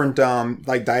these different,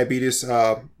 like diabetes,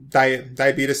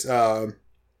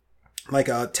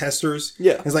 testers.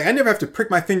 Yeah. It's like, I never have to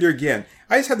prick my finger again.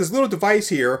 I just have this little device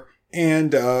here,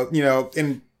 and,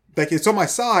 and like it's on my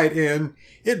side, and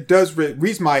it does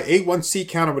reads my A1C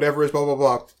count or whatever it is, blah, blah,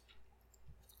 blah.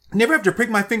 Never have to prick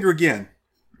my finger again.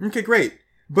 Okay, great.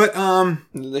 But, And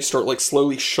then they start, like,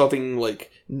 slowly shoving,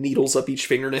 like, needles up each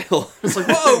fingernail. It's like,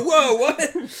 whoa,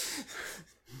 what?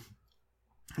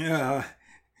 Yeah.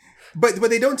 But what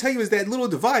they don't tell you is that little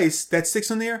device that sticks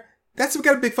on there, that's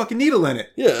got a big fucking needle in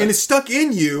it. Yeah. And it's stuck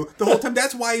in you the whole time.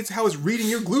 That's why it's how it's reading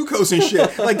your glucose and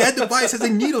shit. Like, that device has a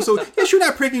needle. So, yes, you're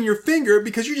not pricking your finger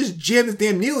because you just jammed this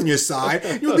damn needle in your side.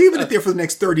 You're leaving it there for the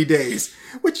next 30 days,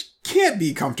 which can't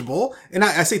be comfortable. And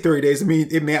I say 30 days. I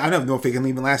mean, I don't know if it can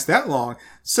even last that long.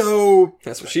 So.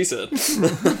 That's what she said.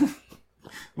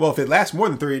 Well, if it lasts more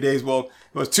than 30 days, well,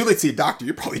 it's too late to see a doctor.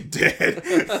 You're probably dead.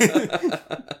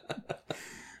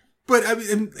 But I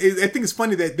mean, I think it's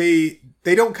funny that they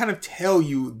don't kind of tell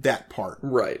you that part.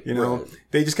 Right. You know, right.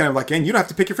 They just kind of like, and you don't have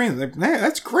to pick your fingers. Like, man,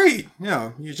 that's great.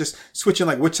 You're just switching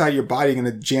like which side of your body you're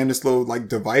going to jam this little like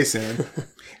device in.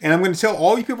 And I'm going to tell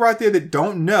all you people out there that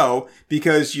don't know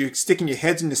because you're sticking your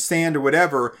heads in the sand or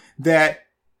whatever, that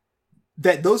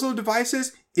those little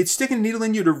devices, it's sticking a needle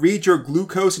in you to read your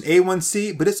glucose and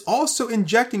A1C, but it's also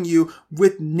injecting you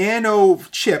with nano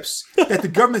chips that the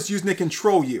government's using to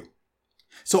control you.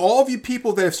 So all of you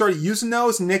people that have started using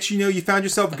those, and next you know you found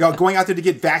yourself going out there to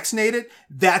get vaccinated,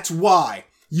 that's why.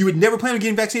 You would never plan on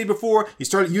getting vaccinated before. You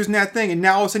started using that thing, and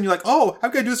now all of a sudden you're like, oh,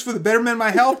 I've got to do this for the betterment of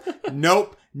my health.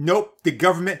 Nope. The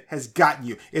government has gotten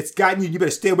you. It's gotten you. You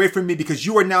better stay away from me because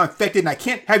you are now infected, and I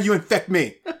can't have you infect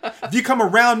me. If you come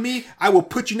around me, I will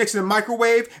put you next to the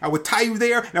microwave. I will tie you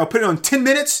there, and I'll put it on 10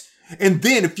 minutes. And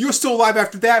then, if you're still alive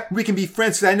after that, we can be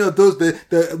friends. Because I know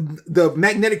the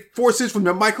magnetic forces from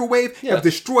the microwave have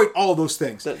destroyed all of those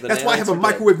things. That's why I have a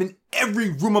microwave in every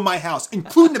room of my house,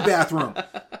 including the bathroom.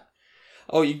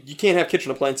 Oh, you can't have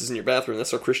kitchen appliances in your bathroom.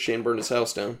 That's how Chris Chan burned his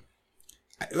house down.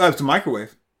 It's a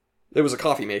microwave. It was a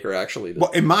coffee maker, actually.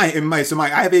 Well, I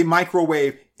have a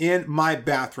microwave in my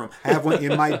bathroom. I have one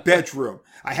in my bedroom.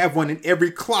 I have one in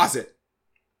every closet.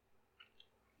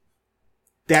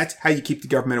 That's how you keep the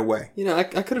government away. You know, I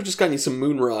could have just gotten you some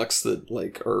moon rocks that,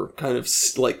 like, are kind of,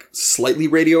 like, slightly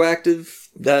radioactive.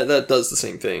 That does the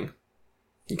same thing.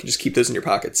 You can just keep those in your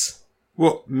pockets.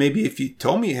 Well, maybe if you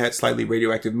told me you had slightly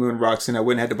radioactive moon rocks, then I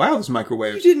wouldn't have to buy all those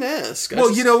microwaves. You didn't ask. Well,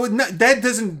 that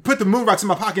doesn't put the moon rocks in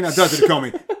my pocket now, does it,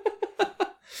 Comey?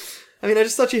 I mean, I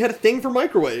just thought you had a thing for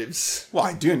microwaves. Well,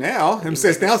 I do now. Now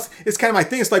it's kind of my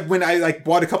thing. It's like when I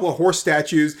bought a couple of horse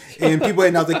statues, and people,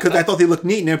 and I was like, because I thought they looked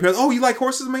neat, and people were like, oh, you like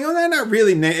horses? I'm like, oh, no, not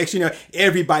really. Actually,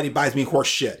 everybody buys me horse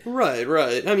shit. Right.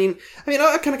 I mean,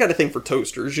 I kind of got a thing for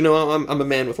toasters. I'm a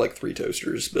man with like 3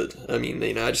 toasters, but I mean,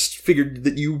 I just figured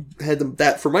that you had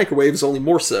that for microwaves, only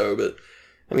more so. But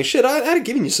I mean, shit, I'd have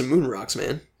given you some moon rocks,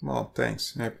 man. Well,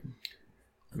 thanks.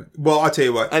 Well, I'll tell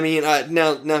you what. I mean,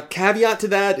 now caveat to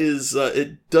that is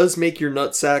it does make your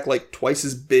nutsack like twice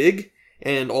as big,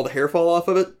 and all the hair fall off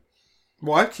of it.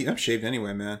 Well, I'm shaved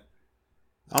anyway, man.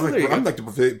 I'm like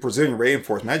the Brazilian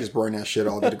reinforcement. I just burn that shit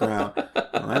all to the ground.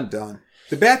 I'm done.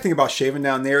 The bad thing about shaving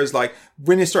down there is like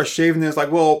when they start shaving, it's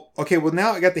like, well, okay, well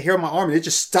now I got the hair on my arm and it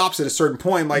just stops at a certain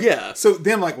point. Like, yeah. So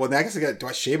then I'm like, well, I guess do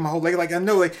I shave my whole leg? Like, I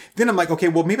know, like, then I'm like, okay,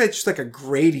 well maybe it's just like a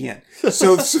gradient.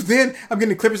 So then I'm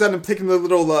getting the clippers out and I'm taking the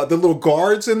little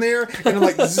guards in there and I'm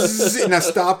like, zzz, and I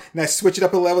stop and I switch it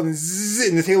up a level and zzz,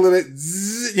 and I take a little bit,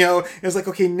 zzz, and it's like,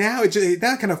 okay, now it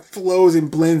kind of flows and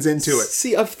blends into it.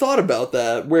 See, I've thought about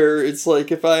that where it's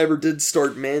like if I ever did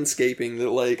start manscaping that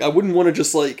like I wouldn't want to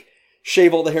just like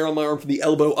shave all the hair on my arm from the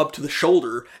elbow up to the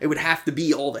shoulder. It would have to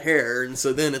be all the hair. And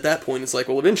so then at that point, it's like,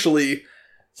 well, eventually,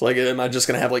 it's like, am I just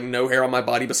going to have like no hair on my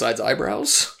body besides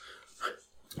eyebrows?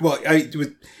 Well,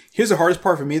 here's the hardest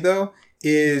part for me though,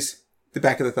 is the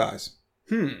back of the thighs.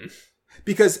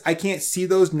 Because I can't see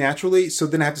those naturally. So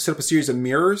then I have to set up a series of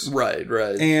mirrors. Right.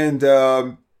 And,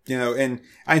 and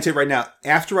I can tell you right now,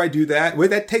 after I do that,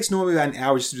 that takes normally about an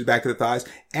hour just to do the back of the thighs.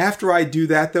 After I do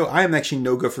that, though, I am actually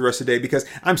no good for the rest of the day because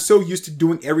I'm so used to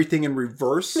doing everything in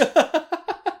reverse that,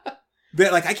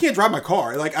 like, I can't drive my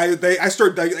car. Like, I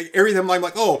start, like, every time I'm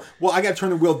like, oh, well, I got to turn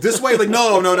the wheel this way. Like,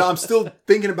 no, I'm still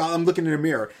thinking about, I'm looking in the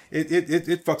mirror.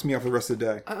 It fucks me up for the rest of the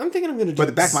day. I'm thinking I'm going to do But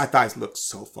the back of my thighs look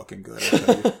so fucking good. I'll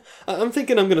tell you. I'm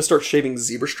thinking I'm going to start shaving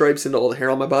zebra stripes into all the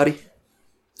hair on my body.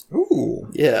 Ooh.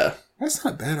 Yeah. That's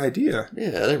not a bad idea. Yeah,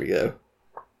 there we go.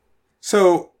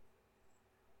 So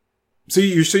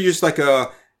you're just like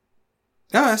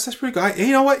that's pretty good.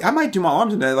 You know what? I might do my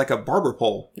arms into like a barber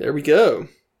pole. There we go.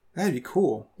 That'd be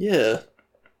cool. Yeah.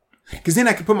 Because then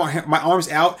I could put my arms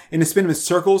out and then spin them in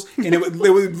circles, and it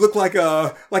would look like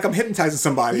I'm hypnotizing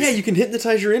somebody. Yeah, you can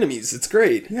hypnotize your enemies. It's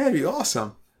great. Yeah, it'd be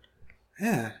awesome.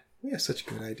 Yeah, we have such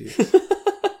good ideas.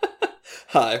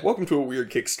 Hi, welcome to a weird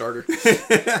Kickstarter.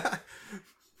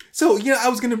 So, I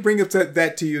was going to bring up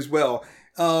that to you as well.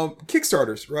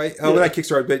 Kickstarters, right? Well, not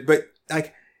Kickstarter, but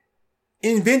like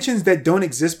inventions that don't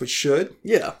exist but should.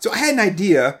 Yeah. So I had an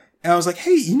idea, and I was like,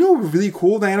 hey, what would be really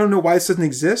cool? That I don't know why this doesn't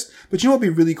exist, but what would be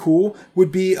really cool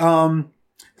would be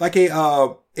like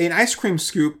an ice cream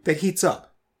scoop that heats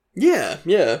up. Yeah.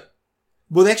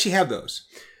 Well, they actually have those.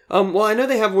 Well, I know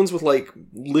they have ones with like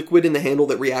liquid in the handle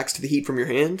that reacts to the heat from your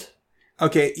hand.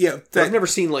 Okay, yeah. I've never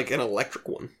seen like an electric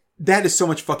one. That is so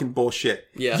much fucking bullshit.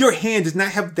 Yeah. Your hand does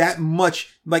not have that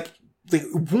much, like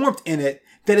warmth in it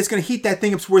that it's going to heat that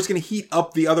thing up to where it's going to heat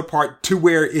up the other part to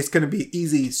where it's going to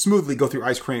be smoothly go through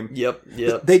ice cream. Yep.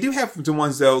 They do have the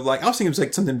ones, though, like, I was thinking it was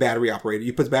like something battery operated.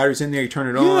 You put the batteries in there, you turn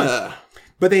it on. Yeah.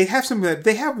 But they have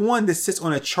they have one that sits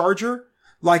on a charger,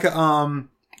 like an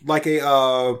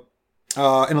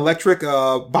electric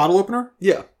bottle opener.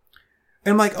 Yeah.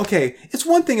 And I'm like, okay, it's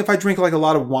one thing if I drink like a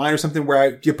lot of wine or something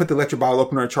where you put the electric bottle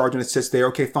opener on a charge and it sits there.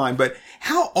 Okay, fine. But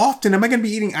how often am I going to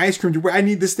be eating ice cream to where I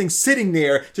need this thing sitting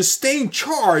there just staying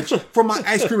charged for my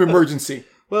ice cream emergency?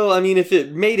 Well, I mean, if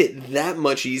it made it that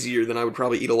much easier, then I would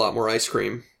probably eat a lot more ice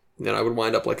cream. Then I would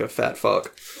wind up like a fat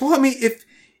fuck. Well, I mean, if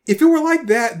it were like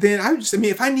that, then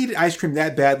if I needed ice cream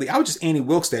that badly, I would just Annie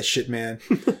Wilkes that shit, man.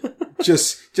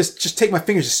 just take my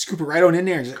fingers, just scoop it right on in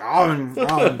there, and just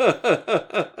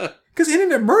Because in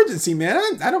an emergency, man,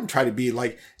 I don't try to be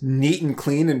like neat and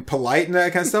clean and polite and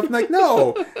that kind of stuff. I'm like,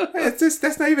 no,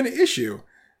 that's not even an issue.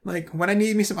 Like when I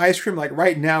need me some ice cream, like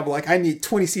right now, but like I need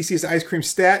 20 cc's of ice cream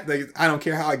stat. Like I don't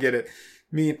care how I get it.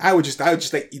 I mean, I would just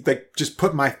just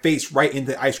put my face right in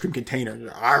the ice cream container.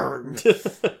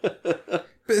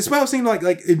 But it's why I was thinking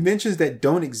like inventions that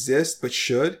don't exist but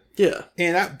should. Yeah.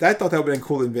 And I thought that would be a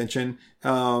cool invention.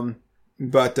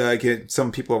 But again,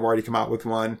 some people have already come out with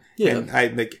one. Yeah.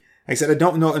 And like I said, I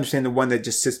don't understand the one that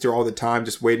just sits there all the time,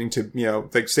 just waiting to,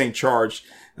 like staying charged.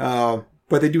 But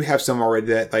they do have some already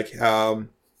that like,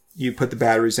 you put the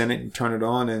batteries in it and turn it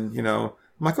on and, I'm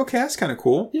like, okay, that's kind of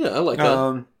cool. Yeah, I like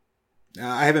that.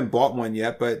 I haven't bought one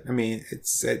yet, but I mean,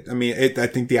 I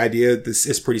think the idea of this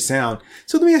is pretty sound.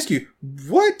 So let me ask you,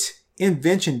 what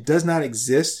invention does not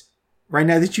exist right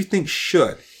now that you think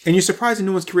should? And you're surprised that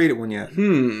no one's created one yet.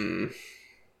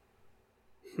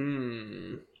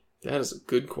 That is a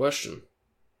good question.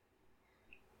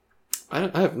 I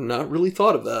have not really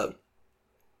thought of that.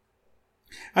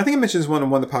 I think I mentioned this one on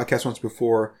one of the podcasts once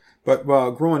before, but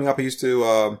growing up, I used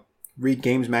to read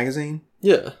Games Magazine.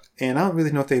 Yeah. And I don't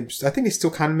really know if I think they still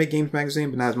kind of make Games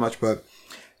Magazine, but not as much. But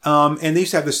and they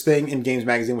used to have this thing in Games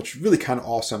Magazine, which was really kind of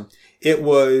awesome. It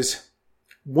was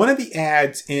one of the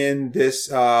ads in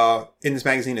this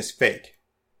magazine is fake.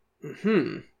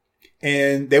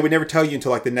 And they would never tell you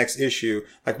until like the next issue,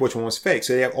 like which one was fake.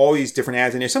 So they have all these different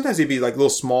ads in there. Sometimes they'd be like little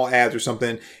small ads or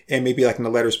something, and maybe like in the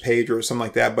letters page or something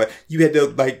like that. But you had to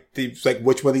like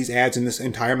which one of these ads in this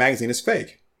entire magazine is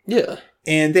fake. Yeah.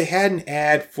 And they had an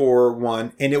ad for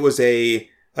one, and it was a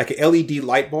LED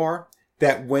light bar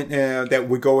that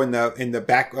would go in the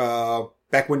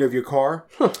back window of your car,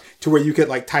 to where you could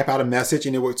like type out a message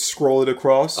and it would scroll it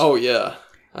across. Oh yeah,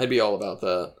 I'd be all about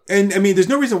that. And I mean, there's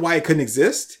no reason why it couldn't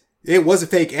exist. It was a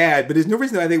fake ad, but there's no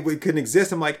reason why it couldn't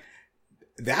exist. I'm like,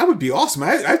 that would be awesome.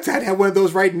 I'd have one of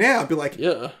those right now. I'd be like,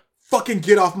 yeah, fucking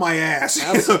get off my ass.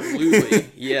 Absolutely,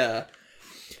 yeah.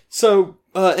 So,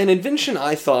 an invention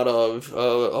I thought of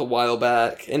a while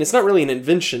back, and it's not really an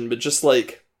invention, but just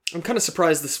like, I'm kind of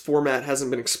surprised this format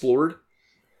hasn't been explored.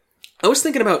 I was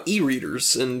thinking about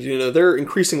e-readers, and, they're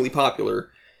increasingly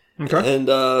popular. Okay.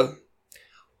 And,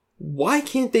 why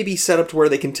can't they be set up to where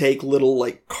they can take little,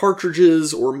 like,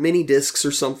 cartridges or mini discs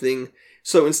or something?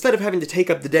 So instead of having to take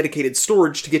up the dedicated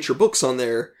storage to get your books on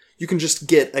there, you can just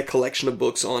get a collection of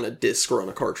books on a disc or on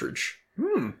a cartridge.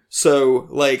 So,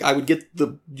 like, you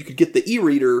could get the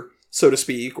e-reader, so to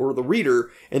speak, or the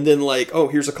reader, and then, like, oh,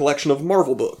 here's a collection of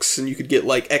Marvel books, and you could get,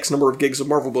 like, X number of gigs of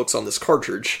Marvel books on this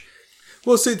cartridge.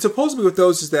 Well, see, supposedly with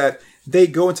those is that they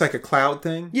go into, like, a cloud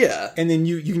thing. Yeah. And then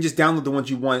you can just download the ones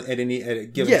you want at a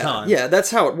given time. Yeah, that's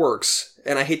how it works,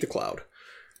 and I hate the cloud.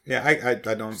 Yeah, I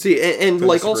don't... See, and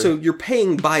like, also, you're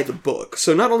paying by the book,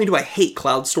 so not only do I hate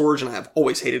cloud storage, and I have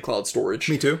always hated cloud storage...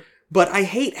 Me too. But I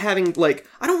hate having, like,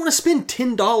 I don't want to spend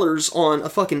 $10 on a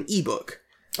fucking ebook.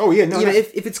 Oh, yeah, no.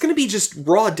 If it's going to be just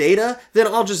raw data, then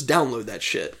I'll just download that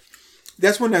shit.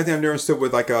 That's one thing I've never understood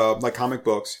with, like comic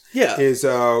books. Yeah. Is,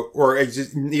 or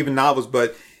even novels,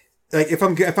 but, like, if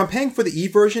I'm paying for the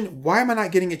e-version, why am I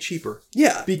not getting it cheaper?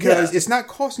 Yeah. Because it's not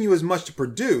costing you as much to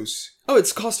produce. Oh,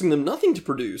 it's costing them nothing to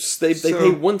produce. They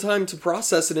pay one time to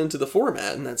process it into the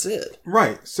format, and that's it.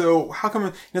 Right. So how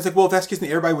come... it's like, well, if that's the case, then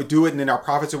everybody would do it, and then our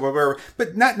profits or whatever.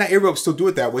 But not everybody would still do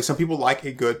it that way. Some people like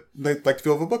the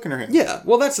feel of a book in their hand. Yeah.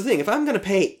 Well, that's the thing. If I'm going to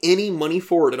pay any money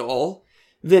for it at all,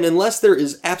 then unless there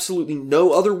is absolutely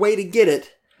no other way to get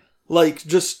it, like,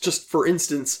 just for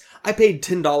instance, I paid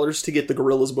 $10 to get the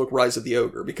Gorillaz book Rise of the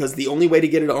Ogre, because the only way to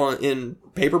get it in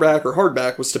paperback or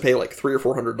hardback was to pay like $300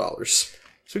 or $400.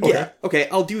 So yeah, okay,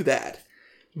 I'll do that.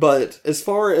 But as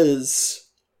far as,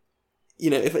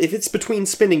 if it's between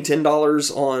spending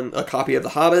 $10 on a copy of The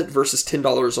Hobbit versus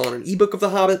 $10 on an ebook of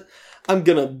The Hobbit, I'm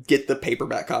gonna get the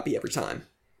paperback copy every time.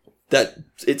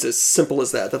 It's as simple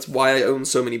as that. That's why I own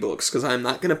so many books, because I'm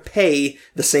not gonna pay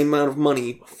the same amount of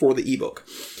money for the ebook.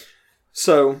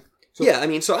 So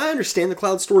I understand the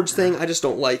cloud storage thing, I just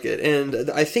don't like it.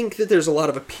 And I think that there's a lot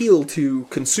of appeal to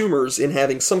consumers in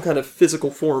having some kind of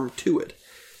physical form to it.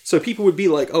 So people would be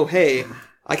like, oh, hey,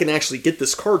 I can actually get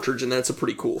this cartridge, and that's a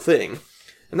pretty cool thing.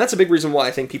 And that's a big reason why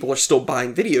I think people are still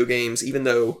buying video games, even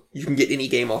though you can get any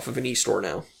game off of an e-store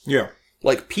now. Yeah.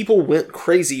 Like, people went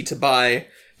crazy to buy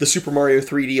the Super Mario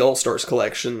 3D All-Stars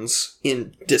collections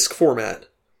in disc format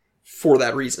for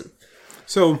that reason.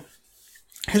 So,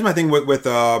 here's my thing with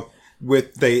the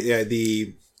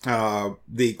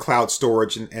cloud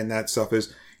storage and that stuff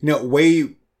is,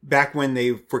 way back when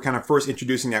they were kind of first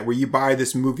introducing that, where you buy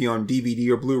this movie on DVD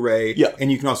or Blu-ray,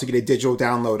 and you can also get a digital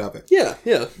download of it. Yeah,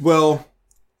 yeah. Well,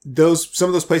 some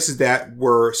of those places that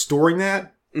were storing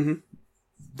that,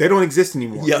 they don't exist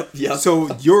anymore. Yep.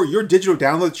 So your digital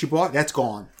download that you bought, that's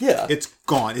gone. Yeah. It's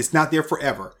gone. It's not there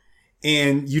forever.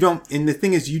 And and the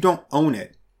thing is, you don't own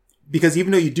it. Because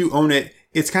even though you do own it,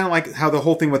 it's kind of like how the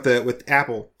whole thing with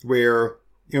Apple, where,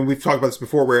 we've talked about this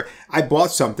before, where I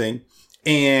bought something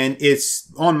and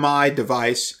it's on my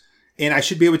device and I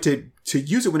should be able to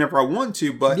use it whenever I want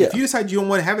to. But if you decide you don't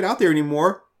want to have it out there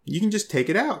anymore, you can just take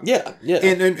it out. Yeah.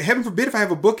 And heaven forbid if I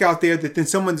have a book out there that then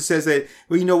someone says that,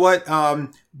 well, you know what,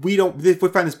 we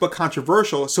find this book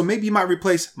controversial, so maybe you might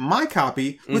replace my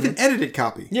copy with an edited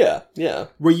copy. Yeah.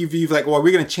 Where you've like, well,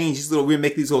 we're going to change we're going to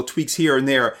make these little tweaks here and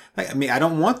there. Like, I mean, I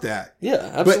don't want that.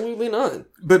 Yeah, absolutely not.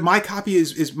 But my copy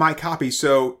is my copy.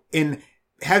 So in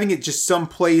having it just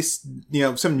someplace,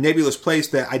 some nebulous place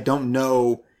that I don't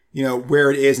know, where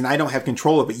it is, and I don't have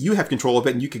control of it. You have control of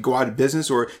it, and you could go out of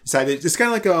business or decide that it's kind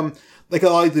of like a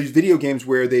lot of these video games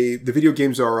where the video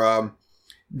games are,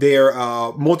 they're,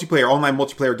 online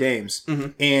multiplayer games.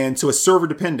 And so it's server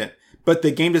dependent, but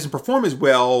the game doesn't perform as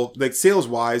well, like sales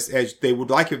wise, as they would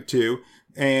like it to.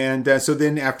 And, so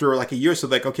then after like a year or so,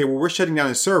 like, okay, well, we're shutting down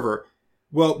the server.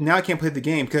 Well, now I can't play the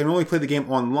game because I can only play the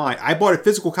game online. I bought a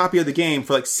physical copy of the game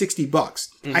for like $60.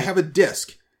 I have a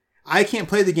disc. I can't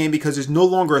play the game because there's no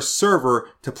longer a server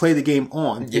to play the game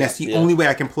on. And that's the only way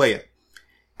I can play it.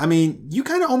 I mean, you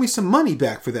kind of owe me some money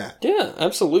back for that. Yeah,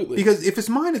 absolutely. Because if it's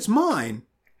mine, it's mine.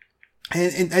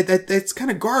 And that's kind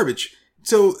of garbage.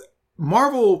 So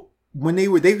Marvel, when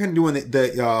they've been doing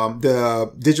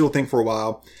the digital thing for a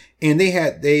while, and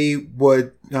they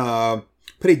would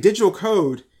put a digital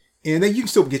code. And then you can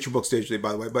still get your books digitally,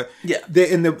 by the way. But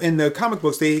in the comic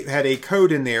books, they had a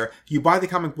code in there. You buy the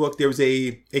comic book, there was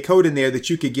a code in there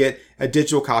that you could get a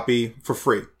digital copy for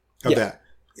free of that.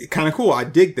 Kind of cool. I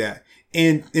dig that.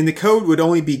 And the code would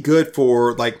only be good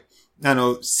for like, I don't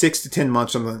know, 6 to 10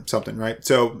 months, something, right?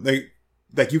 So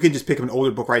like you can just pick up an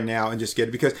older book right now and just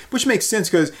get it which makes sense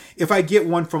because if I get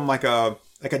one from like a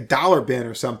dollar bin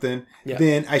or something,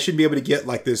 then I should be able to get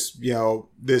like this,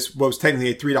 this what was technically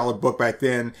a $3 book back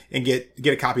then and get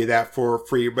a copy of that for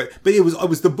free. But it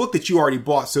was the book that you already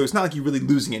bought, so it's not like you're really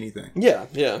losing anything. Yeah.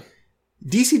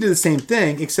 DC did the same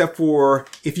thing, except for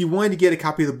if you wanted to get a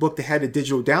copy of the book that had a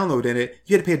digital download in it,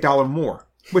 you had to pay $1 more.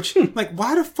 Which, like,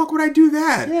 why the fuck would I do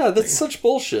that? Yeah, that's such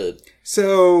bullshit.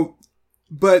 So,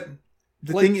 but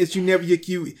the thing is,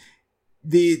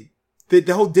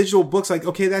 the whole digital book's like,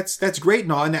 okay, that's great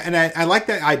and all. And I like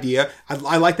that idea.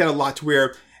 I like that a lot to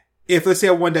where if, let's say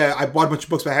I bought a bunch of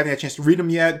books, but I haven't had a chance to read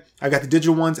them yet. I got the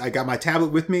digital ones. I got my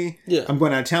tablet with me. Yeah. I'm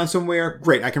going out of town somewhere.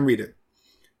 Great. I can read it.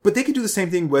 But they can do the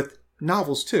same thing with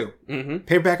novels too.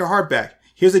 Paperback or hardback.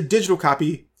 Here's a digital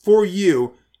copy for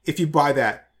you if you buy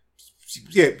that.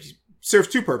 Yeah. Serves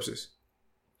two purposes.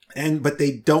 But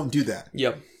they don't do that.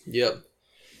 Yep.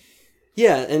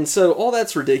 Yeah, and so all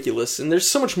that's ridiculous, and there's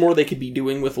so much more they could be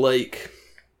doing with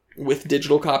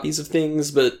digital copies of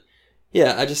things, but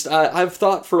yeah, I've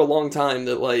thought for a long time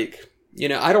that I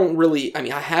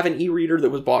have an e-reader that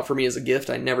was bought for me as a gift.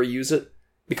 I never use it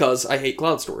because I hate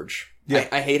cloud storage. Yeah.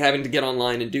 I hate having to get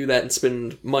online and do that and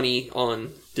spend money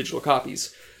on digital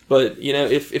copies. But,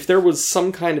 if there was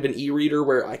some kind of an e-reader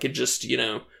where I could just,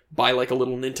 buy like a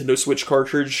little Nintendo Switch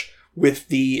cartridge with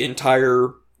the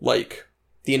entire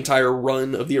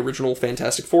run of the original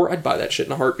Fantastic Four, I'd buy that shit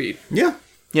in a heartbeat. Yeah.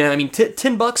 Yeah, I mean,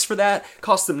 $10 for that,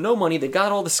 cost them no money, they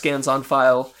got all the scans on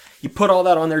file, you put all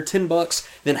that on there, $10,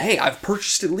 then hey, I've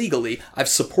purchased it legally, I've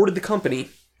supported the company,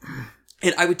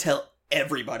 and I would tell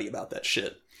everybody about that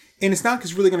shit. And it's not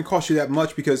really going to cost you that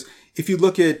much because if you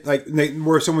look at like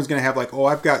where someone's going to have like, oh,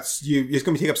 I've got you, it's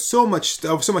going to take up so much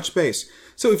space.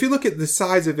 So if you look at the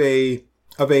size of a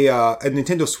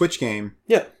Nintendo Switch game,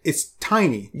 it's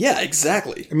tiny. Yeah,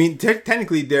 exactly. I mean,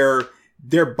 technically, their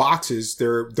boxes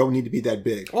don't need to be that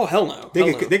big. Oh hell no!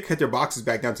 They could cut their boxes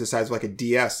back down to the size of like a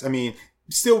DS. I mean,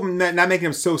 still not making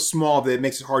them so small that it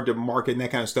makes it hard to market and that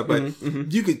kind of stuff. But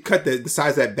you could cut the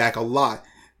size of that back a lot.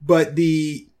 But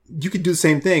you could do the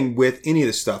same thing with any of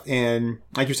this stuff, and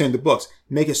like you're saying, the books,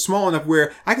 make it small enough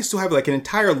where I can still have like an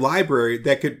entire library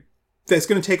that's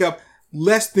going to take up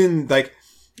less than like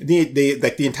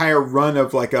the entire run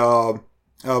of like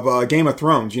Game of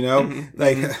Thrones, and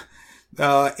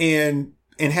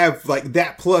have like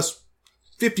that plus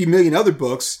 50 million other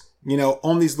books,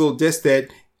 on these little discs that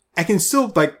I can still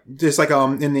like just like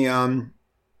in the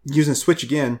using Switch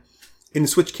again. In the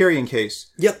Switch carrying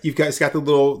case. Yep. It's got the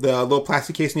little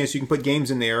plastic case in there so you can put games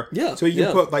in there. Yeah. So you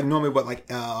can put like normally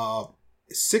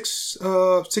six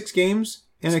games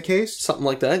in a case. Something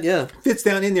like that, yeah. Fits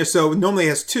down in there. So normally it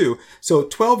has 2. So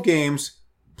 12 games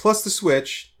plus the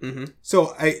Switch. Mm-hmm.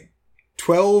 So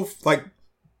 12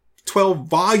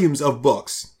 volumes of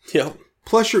books. Yep.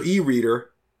 Plus your e-reader.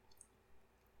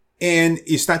 And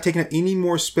it's not taking up any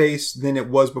more space than it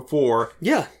was before.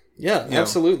 Yeah,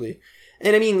 absolutely.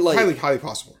 And I mean, like... Highly, highly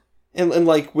possible. And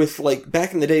like, with, like,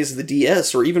 back in the days of the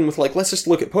DS, or even with, like, let's just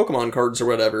look at Pokemon cards or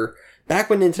whatever. Back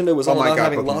when Nintendo was all about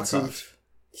having Pokemon lots cards. of...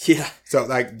 Yeah.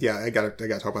 So, I gotta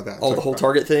talk about that. The whole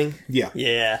Target thing? Yeah.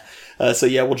 Yeah. So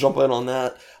yeah, we'll jump in on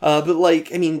that. But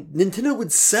like, I mean, Nintendo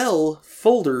would sell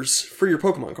folders for your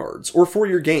Pokemon cards, or for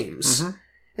your games. Mm-hmm.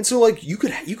 And so like, you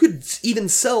could even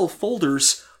sell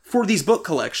folders for these book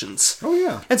collections. Oh,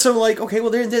 yeah. And so, like, okay, well,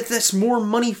 that's more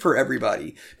money for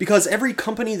everybody. Because every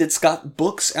company that's got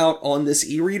books out on this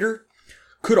e-reader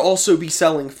could also be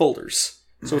selling folders.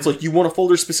 So it's like, you want a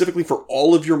folder specifically for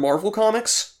all of your Marvel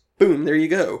comics? Boom, there you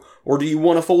go. Or do you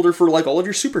want a folder for, like, all of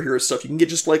your superhero stuff? You can get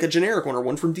just, like, a generic one or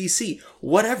one from DC.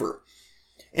 Whatever.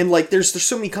 And, like, there's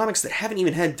so many comics that haven't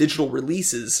even had digital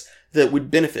releases that would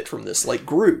benefit from this. Like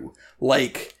Gru.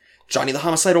 Like Johnny the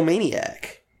Homicidal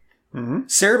Maniac. Mm-hmm.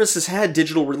 Cerebus has had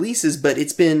digital releases, but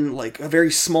it's been, like, a very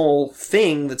small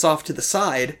thing that's off to the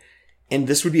side, and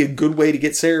this would be a good way to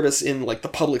get Cerebus in, like, the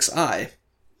public's eye.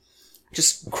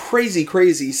 Just crazy,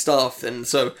 crazy stuff, and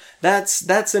so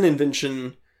that's an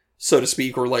invention, so to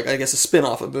speak, or, like, I guess a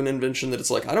spin-off of an invention that it's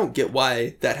like, I don't get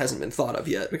why that hasn't been thought of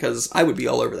yet, because I would be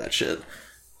all over that shit.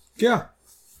 Yeah.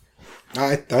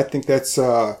 I think that's,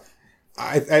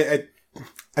 I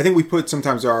think we put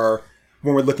sometimes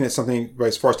when we're looking at something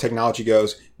as far as technology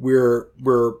goes, we're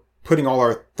putting all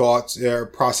our thoughts, our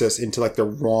process into like the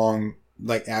wrong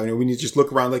like avenue. We need to just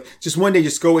look around, like just one day,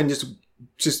 just go and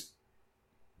just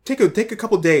take a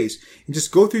couple days and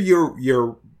just go through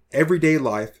your everyday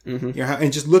life, Mm-hmm.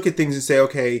 and just look at things and say,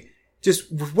 okay,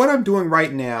 just what I'm doing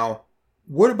right now,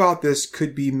 what about this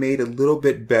could be made a little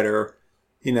bit better,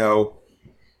 in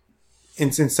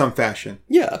some fashion.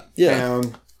 Yeah.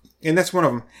 And that's one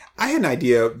of them. I had an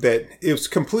idea that it was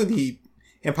completely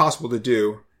impossible to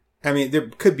do. I mean, there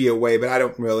could be a way, but I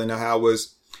don't really know how it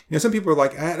was. Some people are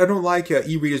like, I don't like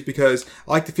e-readers because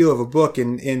I like the feel of a book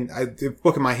and the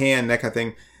book in my hand, that kind of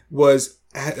thing.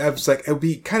 I was like, it would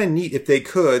be kind of neat if they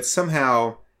could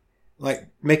somehow like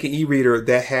make an e-reader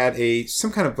that had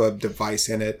some kind of a device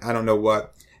in it. I don't know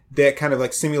what, that kind of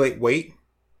like simulate weight.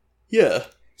 Yeah.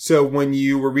 So when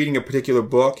you were reading a particular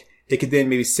book, it could then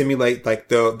maybe simulate like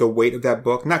the weight of that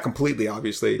book. Not completely,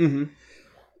 obviously.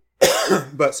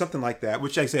 Mm-hmm. But something like that,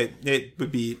 which I said, it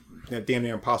would be damn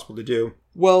near impossible to do.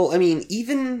 Well, I mean,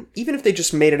 even if they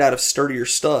just made it out of sturdier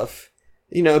stuff,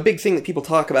 a big thing that people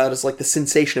talk about is like the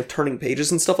sensation of turning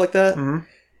pages and stuff like that. Mm-hmm.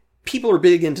 People are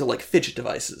big into like fidget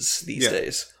devices these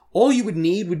days. All you would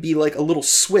need would be like a little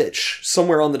switch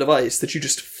somewhere on the device that you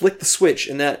just flick the switch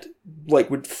and that like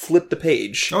would flip the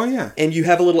page. Oh yeah. And you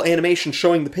have a little animation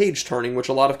showing the page turning, which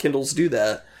a lot of Kindles do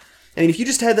that. I mean, if you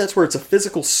just had that to where it's a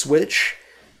physical switch,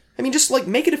 I mean, just like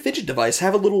make it a fidget device,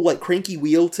 have a little like cranky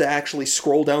wheel to actually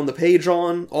scroll down the page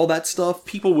on, all that stuff.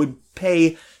 People would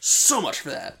pay so much for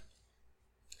that.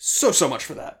 So much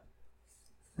for that.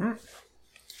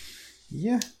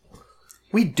 Yeah.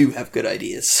 We do have good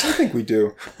ideas. I think we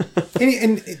do.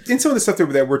 and some of the stuff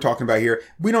that we're talking about here,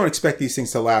 we don't expect these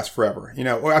things to last forever.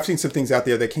 I've seen some things out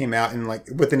there that came out and like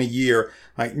within a year,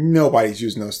 like nobody's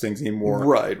using those things anymore.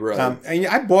 Right. And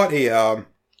I bought a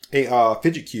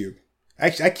fidget cube.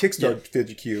 Actually, I kickstarted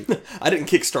Fidget Cube. I didn't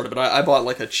kickstart it, but I bought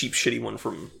like a cheap, shitty one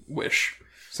from Wish.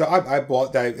 So I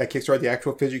kickstarted the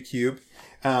actual Fidget Cube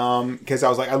because I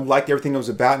was like, I liked everything it was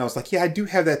about, and I was like, yeah, I do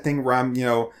have that thing where I'm,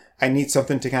 I need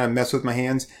something to kind of mess with my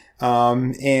hands.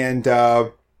 And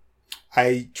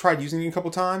I tried using it a couple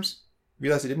times,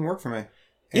 realized it didn't work for me,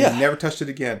 and never touched it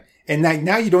again. And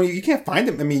now you can't find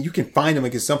them. I mean, you can find them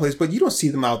like in some place, but you don't see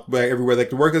them out everywhere like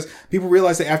the work. Because people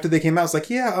realized that after they came out, it's like,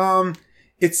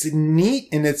 it's neat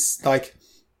and it's like,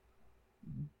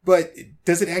 but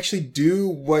does it actually do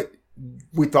what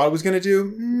we thought it was going to do?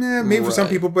 Maybe for some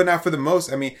people, but not for the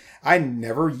most. I mean, I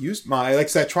never used mine. Like I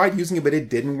said, I tried using it, but it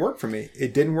didn't work for me.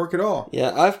 It didn't work at all.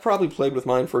 Yeah, I've probably played with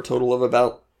mine for a total of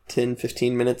about 10,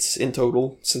 15 minutes in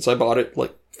total since I bought it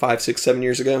like 5, 6, 7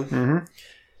 years ago.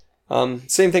 Mm-hmm.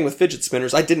 Same thing with fidget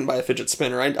spinners. I didn't buy a fidget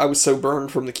spinner. I was so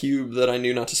burned from the cube that I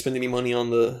knew not to spend any money on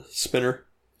the spinner.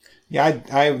 Yeah,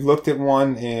 I looked at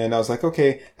one and I was like,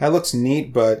 okay, that looks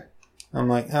neat, but I'm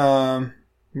like, no.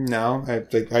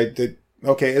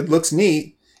 Okay, it looks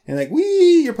neat. And like,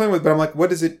 wee, you're playing with it. But I'm like, what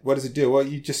does it do? Well,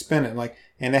 you just spin it.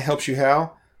 And that helps you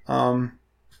how?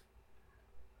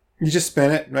 You just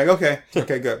spin it. Like, okay,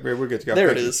 good. We're good to go. There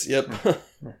it is. Yep.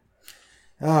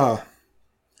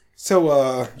 So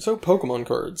Pokemon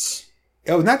cards.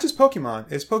 Oh, not just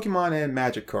Pokemon. It's Pokemon and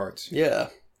Magic cards. Yeah.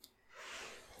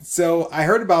 So I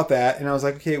heard about that, and I was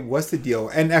like, okay, what's the deal?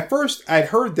 And at first, I'd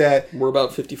heard that... We're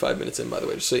about 55 minutes in, by the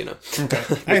way, just so you know. Okay.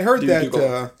 I heard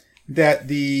that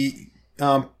the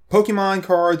Pokemon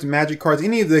cards, Magic cards,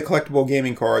 any of the collectible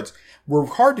gaming cards were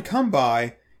hard to come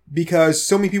by because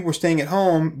so many people were staying at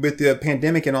home with the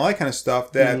pandemic and all that kind of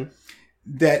stuff that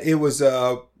that it was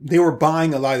they were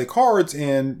buying a lot of the cards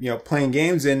and playing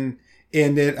games and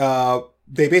that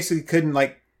they basically couldn't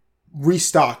like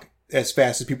restock as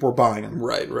fast as people were buying them.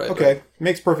 Right. Okay,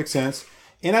 makes perfect sense.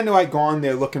 And I know I'd gone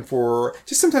there looking for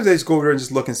just sometimes I just go over there and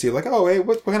just look and see like, oh hey,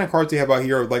 what kind of cards do you have out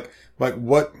here? Like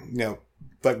what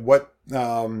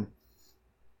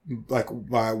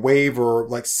wave or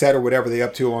like set or whatever they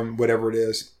up to on whatever it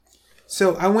is.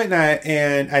 So I went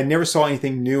and I never saw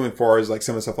anything new as far as like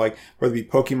some of the stuff like whether it be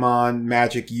Pokemon,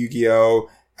 Magic, Yu-Gi-Oh!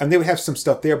 And they would have some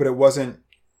stuff there, but it wasn't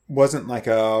like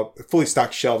a fully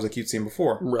stocked shelves like you'd seen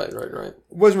before. Right.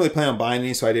 Wasn't really planning on buying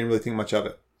any, so I didn't really think much of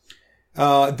it.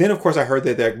 Then of course I heard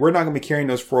that we're not going to be carrying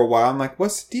those for a while. I'm like,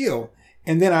 what's the deal?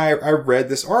 And then I read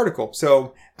this article.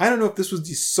 So I don't know if this was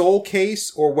the sole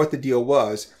case or what the deal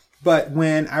was, but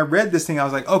when I read this thing, I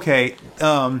was like, okay,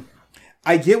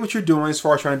 I get what you're doing as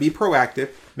far as trying to be proactive.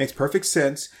 Makes perfect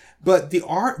sense. But the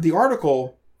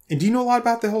article, and do you know a lot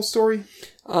about the whole story?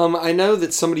 I know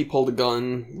that somebody pulled a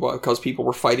gun because people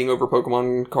were fighting over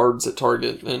Pokemon cards at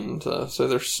Target, and so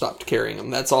they stopped carrying them.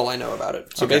 That's all I know about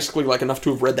it. So basically, like enough to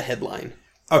have read the headline.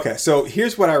 Okay, so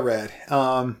here's what I read,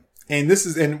 what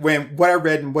I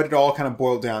read and what it all kind of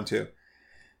boiled down to.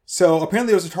 So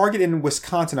apparently, there was a Target in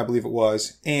Wisconsin, I believe it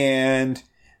was, and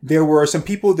there were some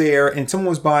people there, and someone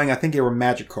was buying. I think they were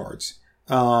Magic cards.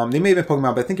 They may have been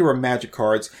Pokemon, but I think they were Magic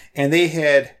cards, and they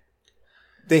had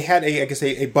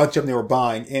a bunch of them they were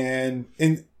buying. And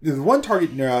in the one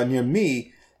Target near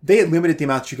me, they had limited the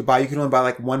amount that you could buy. You could only buy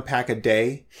like one pack a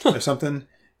day or something.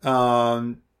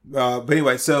 But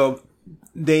anyway, so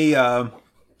this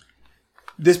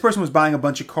person was buying a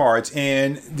bunch of cards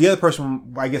and the other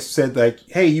person, I guess, said like,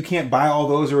 hey, you can't buy all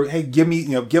those, or hey,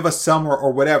 give us some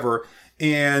or whatever.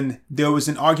 And there was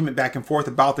an argument back and forth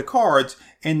about the cards.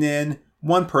 And then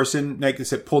one person, like I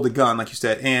said, pulled a gun, like you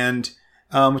said, and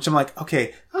which I'm like,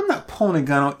 okay, I'm not pulling a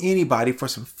gun on anybody for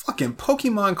some fucking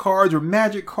Pokemon cards or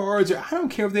Magic cards, or I don't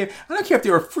care if they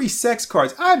were free sex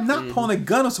cards. I'm not pulling a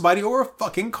gun on somebody or a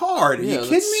fucking card. Are you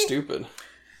kidding me? Stupid.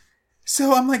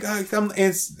 So I'm like, and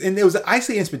it was an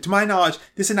isolated incident. To my knowledge,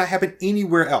 this did not happen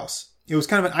anywhere else. It was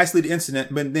kind of an isolated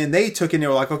incident, but then they took it and they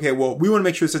were like, okay, well, we want to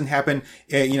make sure this doesn't happen,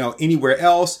 anywhere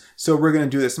else. So we're going to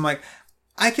do this. I'm like,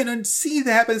 I can see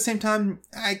that, but at the same time,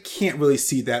 I can't really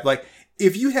see that. Like,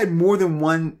 if you had more than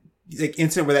one like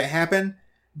incident where that happened,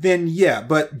 then yeah,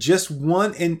 but just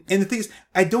one. And the thing is,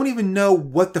 I don't even know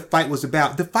what the fight was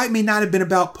about. The fight may not have been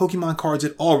about Pokemon cards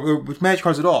at all, or Magic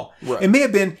cards at all. Right. It may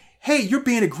have been, hey, you're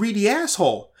being a greedy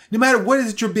asshole. No matter what it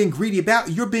is that you're being greedy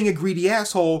about, you're being a greedy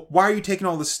asshole. Why are you taking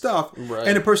all this stuff? Right.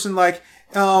 And a person like,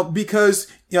 because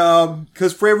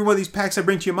for every one of these packs I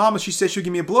bring to your mama, she says she'll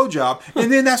give me a blowjob. And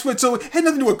then that's what, so it had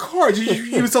nothing to do with cards.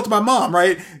 You insulted my mom,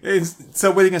 right? And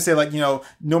so what are you going to say? Like, no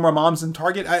more moms in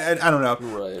Target? I don't know.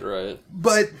 Right.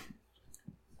 But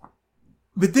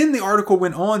then the article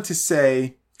went on to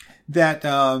say that,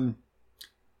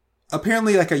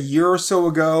 apparently like a year or so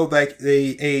ago, like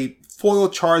a foil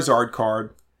Charizard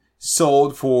card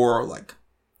sold for like,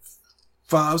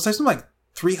 it was like something like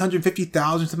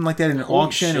 350,000, something like that in an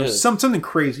auction. Shit. It was something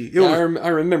crazy. I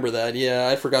remember that. Yeah,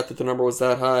 I forgot that the number was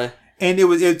that high. And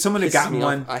someone had gotten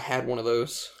one. I had one of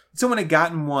those. Someone had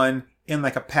gotten one in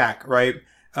like a pack, right?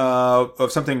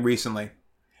 Of something recently.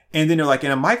 And then they're like, in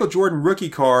a Michael Jordan rookie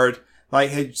card, like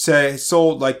had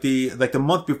sold like the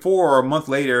month before or a month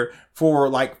later for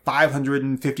like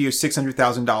 $550,000 or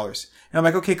 $600,000. And I'm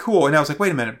like, okay, cool. And I was like,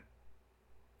 wait a minute.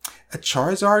 A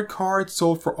Charizard card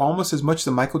sold for almost as much as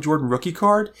the Michael Jordan rookie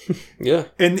card? Yeah.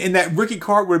 And that rookie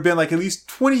card would have been like at least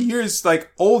 20 years like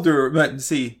older. Let's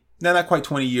see. No, not quite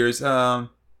 20 years. Yeah,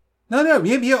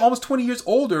 almost 20 years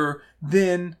older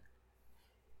than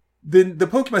the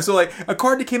Pokemon. So like a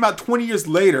card that came out 20 years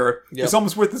later is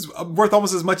almost worth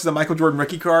almost as much as a Michael Jordan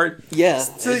rookie card. Yeah.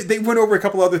 So they went over a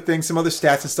couple other things, some other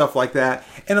stats and stuff like that.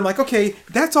 And I'm like, okay,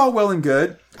 that's all well and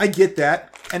good. I get that.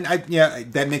 And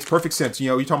that makes perfect sense.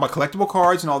 You're talking about collectible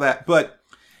cards and all that, but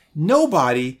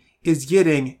nobody is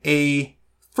getting a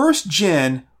first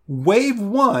gen Wave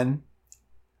 1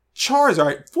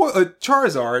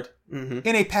 Charizard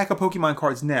in a pack of Pokemon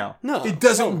cards now. No. It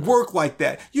doesn't work like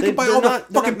that. You can buy all the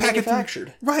fucking packets.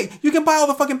 Right. You can buy all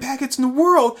the fucking packets in the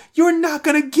world. You're not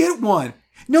going to get one.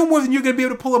 No more than you're going to be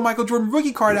able to pull a Michael Jordan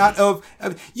rookie card out of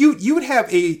you would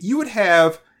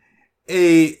have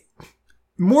a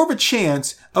more of a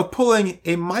chance of pulling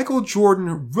a Michael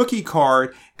Jordan rookie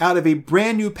card out of a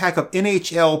brand new pack of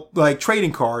NHL like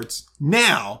trading cards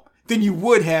now than you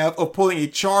would have of pulling a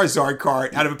Charizard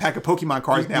card out of a pack of Pokemon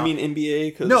cards now. You mean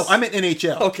NBA? No, I meant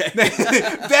NHL. Okay.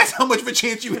 That's how much of a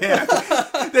chance you have.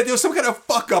 That there was some kind of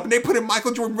fuck up and they put a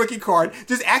Michael Jordan rookie card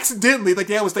just accidentally, like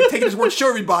was like taking his word to show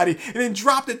everybody and then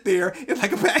dropped it there in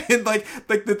like a pack, and like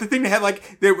the thing that had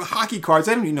like their hockey cards.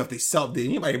 I don't even know if they sell. Did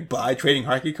anybody buy trading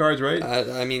hockey cards, right?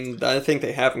 I mean, I think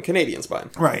they have them. Canadians buy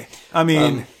them. Right. I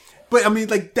mean... But I mean,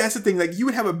 like, that's the thing. Like, you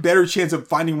would have a better chance of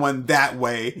finding one that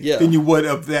way than you would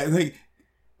of that. Like,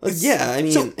 yeah, I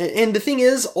mean, and the thing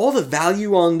is, all the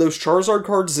value on those Charizard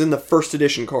cards is in the first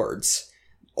edition cards.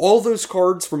 All those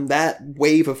cards from that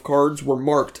wave of cards were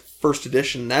marked first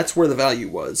edition. That's where the value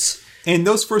was. And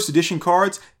those first edition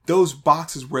cards, those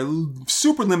boxes were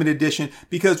super limited edition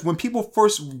because when people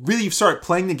first really started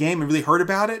playing the game and really heard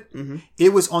about it,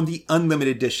 it was on the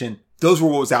unlimited edition. Those were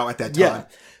what was out at that time. Yeah.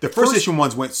 The first edition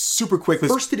ones went super quick.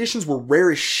 First editions were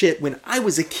rare as shit when I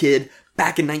was a kid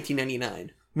back in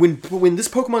 1999. When this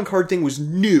Pokemon card thing was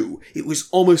new, it was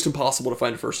almost impossible to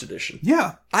find a first edition.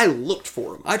 Yeah. I looked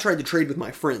for them. I tried to trade with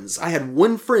my friends. I had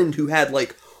one friend who had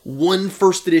like one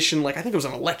first edition, like I think it was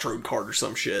an Electrode card or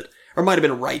some shit. Or it might have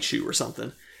been a Raichu or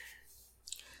something.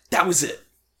 That was it.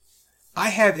 I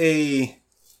have a...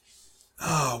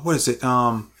 Oh, what is it?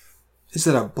 Is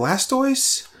it a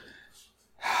Blastoise?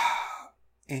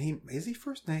 And is he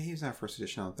first? No, he's not first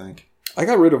edition, I don't think. I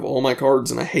got rid of all my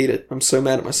cards and I hate it. I'm so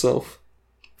mad at myself.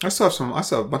 I still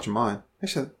have a bunch of mine.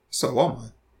 Actually, I still have all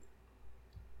mine.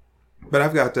 But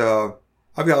I've got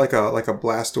like a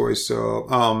Blastoise,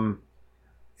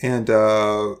 and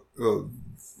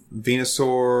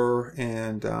Venusaur,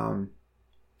 and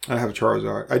I have a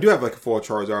Charizard. I do have like a full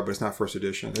Charizard, but it's not first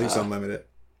edition. I think it's unlimited.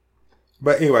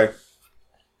 But anyway.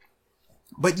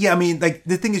 But yeah, I mean, like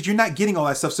the thing is, you're not getting all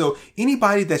that stuff. So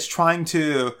anybody that's trying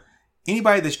to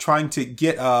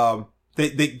get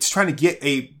that's trying to get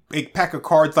a pack of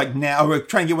cards like now, or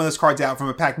trying to get one of those cards out from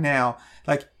a pack now,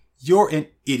 like you're an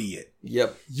idiot.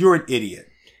 Yep, you're an idiot.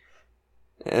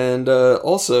 And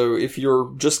also, if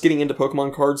you're just getting into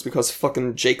Pokemon cards because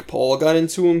fucking Jake Paul got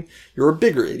into them, you're a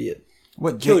bigger idiot.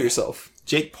 What? Kill yourself.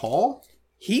 Jake Paul?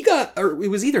 He got, or it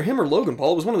was either him or Logan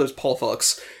Paul. It was one of those Paul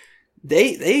fucks.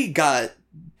 They got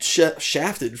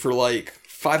shafted for like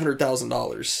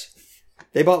 $500,000.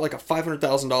 They bought like a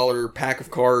 $500,000 pack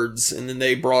of cards, and then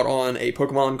they brought on a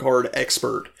Pokemon card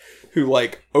expert who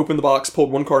like opened the box,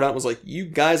 pulled one card out, and was like, "You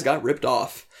guys got ripped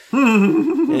off."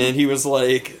 And he was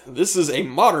like, "This is a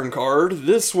modern card.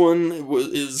 This one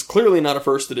is clearly not a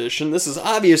first edition. This is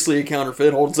obviously a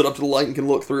counterfeit." Holds it up to the light and can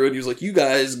look through it. He was like, "You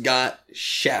guys got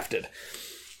shafted."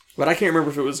 But I can't remember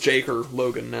if it was Jake or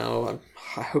Logan now.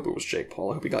 I hope it was Jake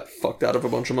Paul. I hope he got fucked out of a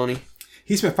bunch of money.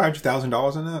 He spent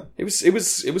 $500,000 on that? It was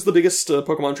the biggest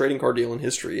Pokemon trading card deal in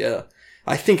history, yeah.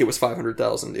 I think it was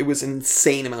 $500,000. It was an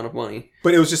insane amount of money.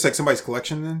 But it was just like somebody's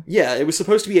collection then? Yeah, it was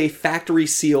supposed to be a factory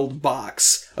sealed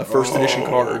box of first edition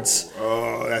cards.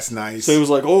 Oh, that's nice. So it was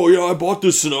like, "Oh yeah, I bought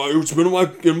this and it's been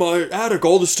in my attic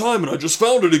all this time and I just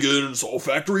found it again and it's all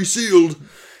factory sealed."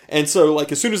 And so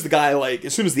like as soon as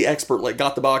the expert like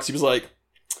got the box, he was like,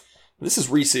 "This is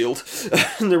resealed."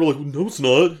 And they were like, "No, it's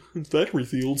not. It's factory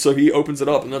sealed." So he opens it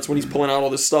up, and that's when he's pulling out all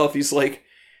this stuff. He's like,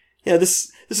 "Yeah,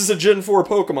 this is a Gen 4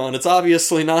 Pokemon. It's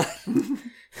obviously not.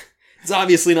 It's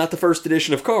obviously not the first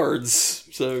edition of cards."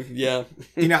 So yeah,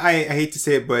 you know, I hate to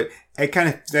say it, but it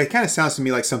kind of sounds to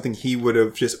me like something he would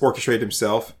have just orchestrated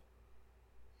himself.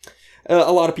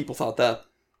 A lot of people thought that.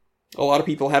 A lot of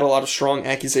people had a lot of strong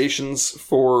accusations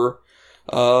for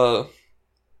the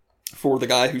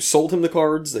guy who sold him the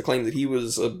cards. They claimed that he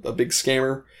was a big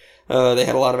scammer. They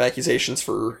had a lot of accusations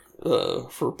for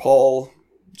Paul,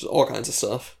 all kinds of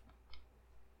stuff.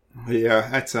 Yeah,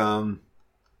 that's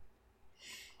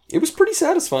It was pretty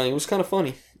satisfying. It was kind of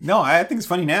funny. No, I think it's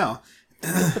funny now.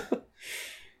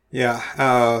 Yeah,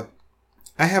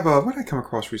 I have what did I come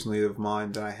across recently of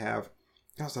mine that I have?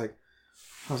 I was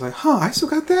like, huh, I still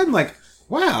got that? I'm like,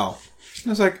 wow. And I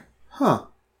was like, huh.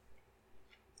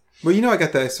 Well, you know, I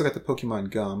still got the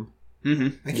Pokemon gum.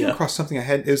 Mm-hmm. I came across something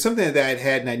it was something that I'd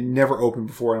had and I'd never opened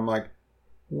before. And I'm like,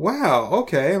 wow,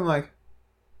 okay. I'm like,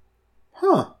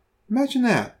 huh, imagine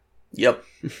that. Yep.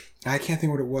 I can't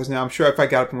think what it was now. I'm sure if I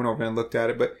got up and went over and looked at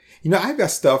it. But, you know, I've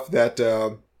got stuff that,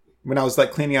 when I was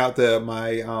like cleaning out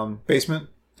my basement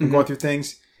and going through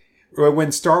things,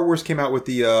 when Star Wars came out with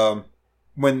the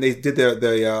when they did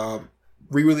the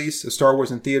re-release of Star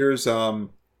Wars in theaters,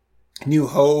 New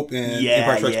Hope and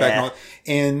Empire Strikes Back, and all,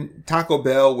 and Taco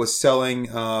Bell was selling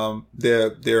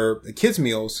their kids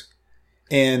meals,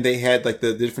 and they had like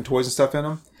the different toys and stuff in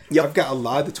them. Yep. I've got a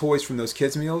lot of the toys from those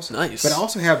kids meals. Nice. But I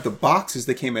also have the boxes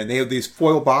that came in. They have these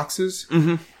foil boxes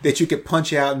that you could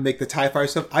punch out and make the TIE Fighter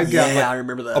stuff. I got I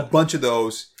remember that. a bunch of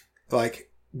those, like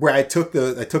where I took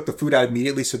the food out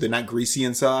immediately so they're not greasy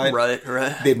inside. Right.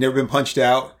 They've never been punched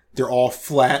out. They're all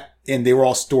flat, and they were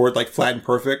all stored like flat and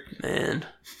perfect. Man.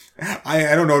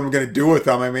 I don't know what I'm going to do with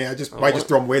them. I mean, might just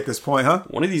throw them away at this point, huh?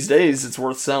 One of these days, it's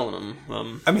worth selling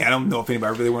them. I mean, I don't know if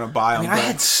anybody really want to buy them. I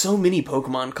had so many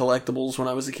Pokemon collectibles when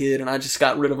I was a kid, and I just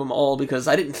got rid of them all because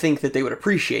I didn't think that they would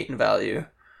appreciate in value.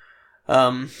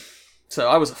 So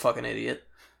I was a fucking idiot.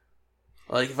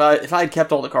 Like, if I had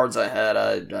kept all the cards I had,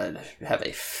 I'd have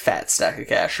a fat stack of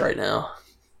cash right now.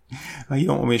 You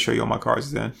don't want me to show you all my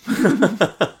cards then.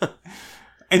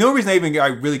 And the only reason I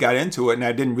really got into it, and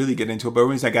I didn't really get into it, but the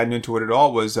reason I got into it at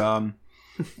all was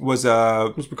because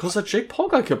that Jake Paul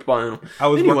guy kept buying them. I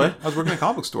was working in a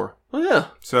comic book store. Oh yeah.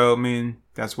 So I mean,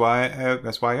 that's why I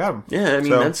got them. Yeah, I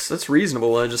mean that's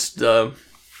reasonable. I just I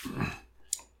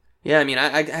mean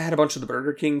I had a bunch of the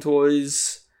Burger King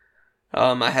toys.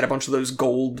 I had a bunch of those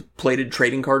gold-plated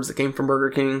trading cards that came from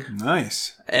Burger King.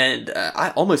 Nice. And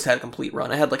I almost had a complete run.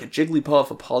 I had like a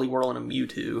Jigglypuff, a Poliwhirl, and a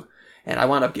Mewtwo. And I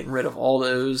wound up getting rid of all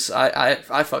those. I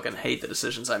fucking hate the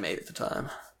decisions I made at the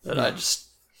time. That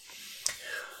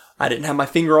I didn't have my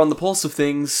finger on the pulse of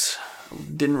things.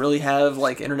 Didn't really have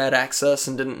like internet access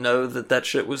and didn't know that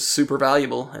shit was super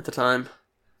valuable at the time.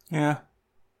 Yeah.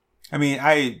 I mean,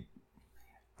 I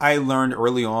learned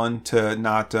early on to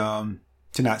not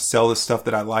sell the stuff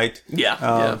that I liked.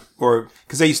 Yeah. Or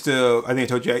because I think I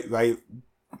told you I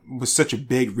was such a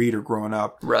big reader growing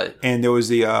up. Right. And there was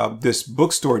this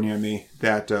bookstore near me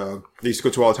that I used to go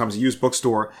to all the time. It was a used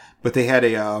bookstore, but they had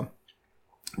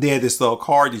this little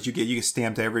card that you get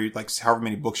stamped every, like, however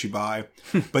many books you buy.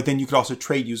 But then you could also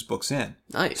trade used books in.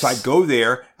 Nice. So I'd go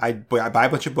there, I'd buy a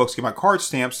bunch of books, get my card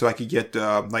stamped so I could get,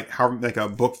 like a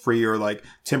book free or like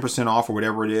 10% off or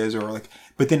whatever it is, or like,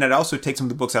 but then I'd also take some of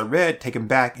the books I read, take them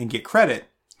back and get credit.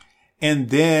 And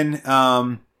then,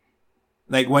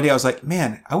 like one day I was like,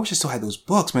 man, I wish I still had those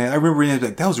books, man. I remember reading it,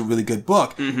 like, that was a really good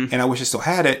book. And I wish I still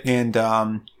had it. And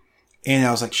I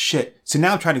was like, shit. So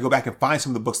now I'm trying to go back and find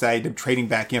some of the books that I ended up trading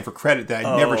back in for credit that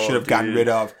I never should have gotten rid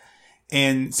of.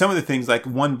 And some of the things, like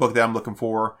one book that I'm looking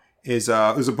for is,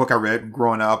 it was a book I read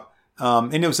growing up.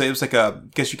 And it was like I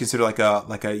guess you consider like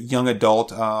a young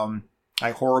adult,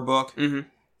 like horror book.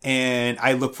 And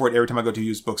I look for it every time I go to a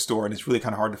used bookstore, and it's really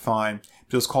kind of hard to find.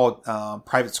 But it was called,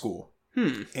 Private School.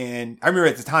 And I remember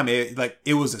at the time,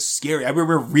 it was a scary, I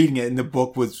remember reading it and the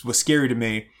book was scary to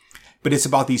me, but it's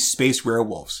about these space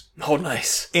werewolves. Oh,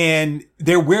 nice. And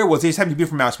they're werewolves. They just happen to be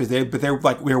from outer space, but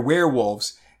they're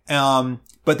werewolves.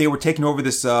 But they were taking over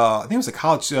this, I think it was a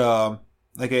college, a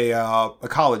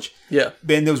college. Yeah.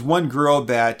 And there was one girl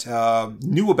that,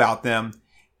 knew about them,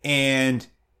 and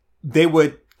they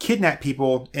would kidnap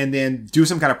people and then do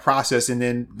some kind of process and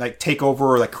then like take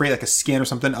over or like create like a skin or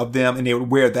something of them, and they would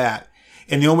wear that.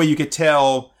 And the only way you could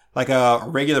tell like a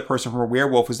regular person from a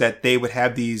werewolf was that they would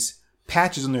have these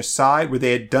patches on their side where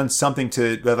they had done something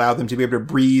to allow them to be able to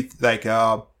breathe like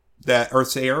that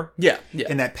Earth's air. Yeah.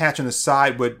 And that patch on the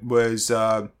side was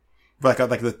like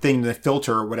the thing, the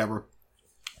filter or whatever.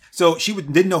 So she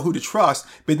didn't know who to trust,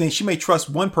 but then she may trust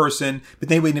one person, but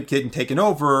they would end up getting taken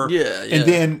over. Yeah. And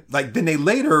then then they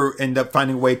later end up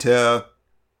finding a way to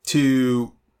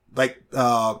do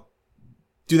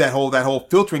that whole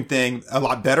filtering thing a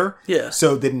lot better. Yeah.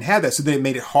 So they didn't have that. So then it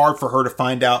made it hard for her to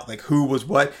find out like who was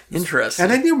what. Interesting.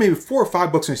 And I think there were maybe 4 or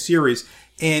 5 books in a series.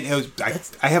 And it was,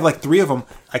 I have like 3 of them.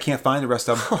 I can't find the rest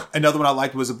of them. Another one I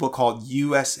liked was a book called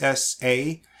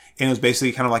USSA. And it was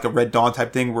basically kind of like a Red Dawn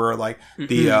type thing where like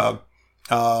the,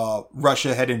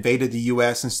 Russia had invaded the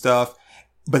US and stuff.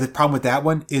 But the problem with that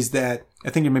one is that I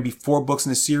think there may be 4 books in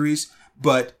the series,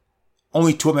 but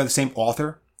only 2 of them have the same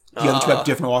author. The other 2 have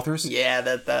different authors. Yeah,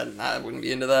 that I wouldn't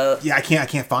be into that. Yeah, I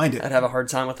can't find it. I'd have a hard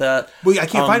time with that. Well, I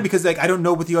can't find it because like I don't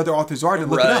know what the other authors are to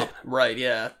look it up. Right,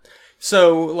 yeah.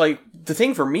 So like the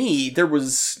thing for me, there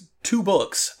was 2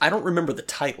 books. I don't remember the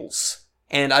titles.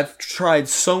 And I've tried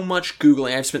so much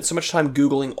Googling. I've spent so much time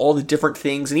Googling all the different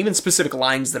things and even specific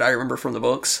lines that I remember from the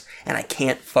books. And I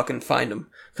can't fucking find them.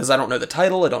 Because I don't know the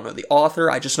title. I don't know the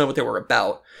author. I just know what they were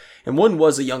about. And one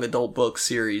was a young adult book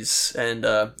series. And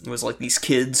it was like these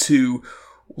kids who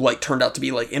like turned out to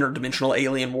be like interdimensional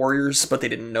alien warriors. But they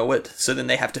didn't know it. So then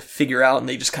they have to figure out and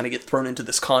they just kind of get thrown into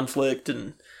this conflict.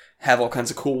 And have all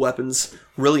kinds of cool weapons.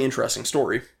 Really interesting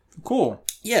story. Cool.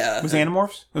 Yeah. Was it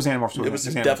Animorphs? It was Animorphs. It was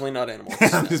definitely not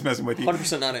Animorphs. I'm just messing with you.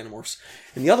 100% not Animorphs.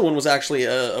 And the other one was actually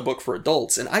a book for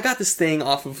adults. And I got this thing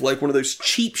off of like one of those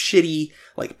cheap, shitty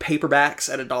like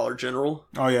paperbacks at a Dollar General.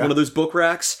 Oh, yeah. One of those book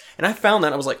racks. And I found that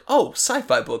and I was like, oh,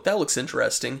 sci-fi book. That looks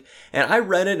interesting. And I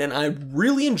read it and I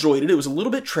really enjoyed it. It was a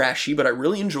little bit trashy, but I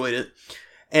really enjoyed it.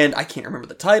 And I can't remember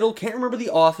the title, can't remember the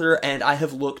author, and I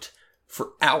have looked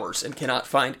for hours and cannot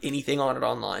find anything on it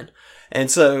online.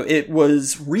 And so it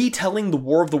was retelling the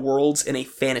War of the Worlds in a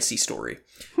fantasy story.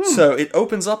 So it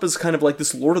opens up as kind of like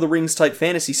this Lord of the Rings type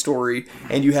fantasy story,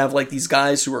 and you have like these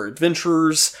guys who are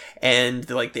adventurers, and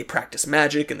like they practice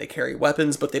magic and they carry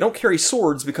weapons, but they don't carry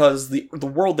swords because the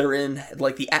world they're in,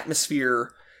 like the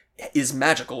atmosphere is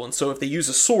magical, and so if they use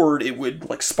a sword, it would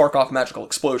like spark off magical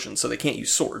explosions, so they can't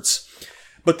use swords.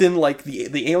 But then, like,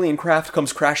 the alien craft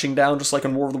comes crashing down just like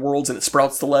in War of the Worlds, and it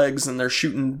sprouts the legs, and they're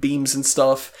shooting beams and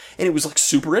stuff, and it was, like,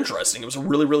 super interesting. It was a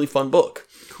really, really fun book.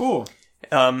 Cool.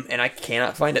 And I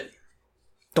cannot find it.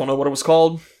 Don't know what it was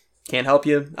called. Can't help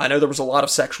you. I know there was a lot of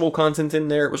sexual content in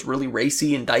there. It was really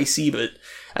racy and dicey, but,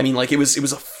 I mean, like, it was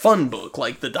a fun book.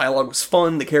 Like, the dialogue was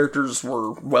fun, the characters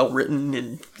were well-written,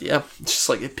 and, yeah, it's just,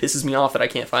 like, it pisses me off that I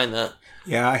can't find that.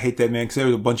 Yeah, I hate that, man, because there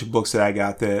was a bunch of books that I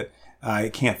got that I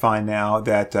can't find now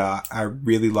that I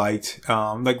really liked,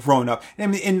 like growing up.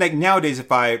 And like nowadays,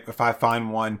 if I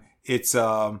find one, it's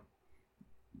like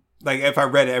if I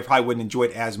read it, I probably wouldn't enjoy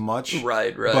it as much.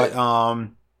 Right. But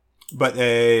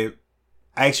I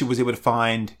actually was able to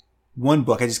find one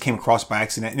book I just came across by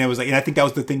accident, and it was like, and I think that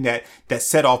was the thing that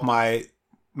set off my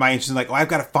interest in like, oh, I've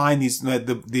got to find these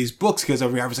books because I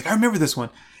was like, I remember this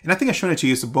one. And I think I showed it to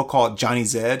you. It's a book called Johnny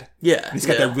Zed. Yeah. And it's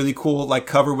got that really cool like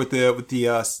cover with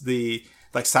the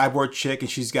like cyborg chick,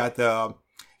 and she's got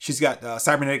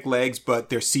cybernetic legs, but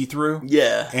they're see-through.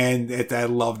 Yeah. And I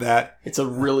love that. It's a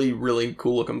really, really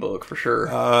cool looking book for sure.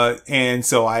 And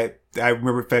so I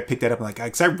remember if I picked that up, and like,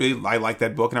 cause I like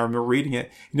that book, and I remember reading it.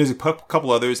 And there's a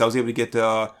couple others. I was able to get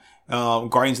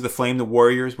Guardians of the Flame, The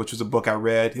Warriors, which was a book I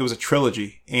read. It was a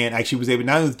trilogy, and I actually was able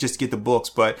not only just to get the books,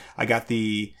 but I got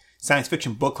the science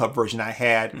fiction book club version I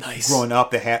had growing up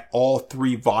that had all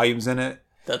 3 volumes in it.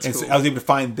 That's and cool. So I was able to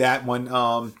find that one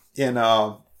in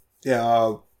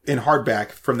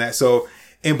hardback from that. So,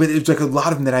 but it's like a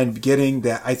lot of them that I'm getting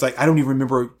that I don't even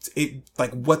remember it,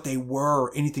 like what they were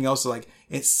or anything else. So like,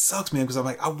 it sucks, man, because I'm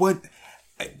like,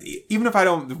 even if I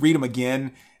don't read them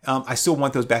again, I still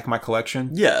want those back in my collection.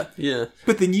 Yeah.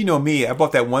 But then you know me, I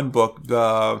bought that one book.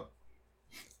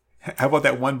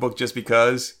 Just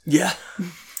because. Yeah.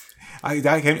 I'm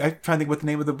trying to think what the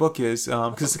name of the book is,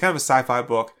 because it's kind of a sci-fi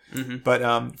book. Mm-hmm.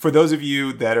 But for those of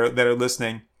you that are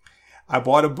listening, I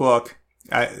bought a book.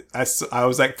 I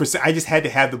was like, I just had to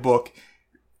have the book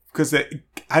because I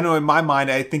don't know, in my mind,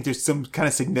 I think there's some kind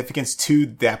of significance to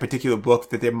that particular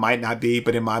book that there might not be,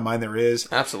 but in my mind there is.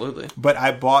 Absolutely. But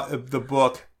I bought the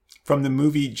book from the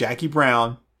movie Jackie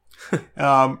Brown.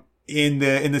 In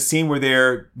the scene where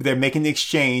they're making the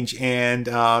exchange, and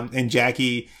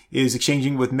Jackie is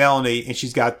exchanging with Melanie, and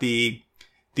she's got the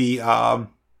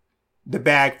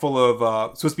bag full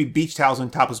of supposed to be beach towels on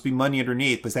top, supposed to be money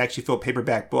underneath, but it's actually filled with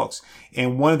paperback books.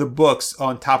 And one of the books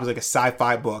on top is like a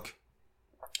sci-fi book,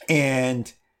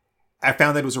 and I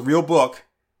found that it was a real book.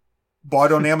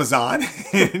 Bought it on Amazon,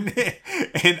 and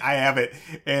I have it.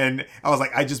 And I was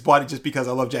like, I just bought it just because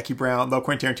I love Jackie Brown, love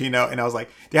Quentin Tarantino, and I was like,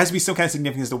 there has to be some kind of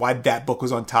significance to why that book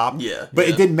was on top. Yeah. But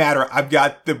it didn't matter. I've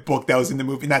got the book that was in the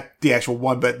movie, not the actual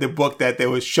one, but the book that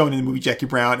was shown in the movie Jackie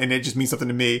Brown, and it just means something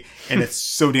to me, and it's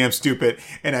so damn stupid.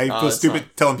 And I feel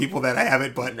stupid telling people that I have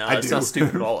it, but I do. It's not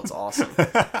stupid at all. It's awesome.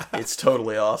 It's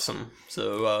totally awesome.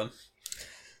 So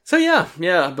yeah,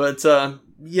 but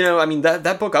I mean,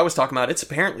 that book I was talking about, it's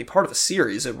apparently part of a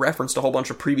series. It referenced a whole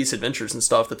bunch of previous adventures and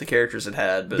stuff that the characters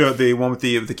had. But the one with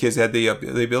the kids that had the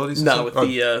abilities? No, with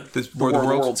the War of the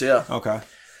Worlds, yeah. Okay.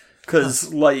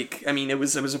 Because, it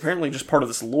was apparently just part of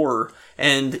this lore.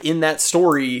 And in that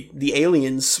story, the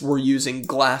aliens were using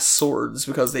glass swords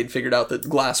because they'd figured out that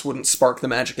glass wouldn't spark the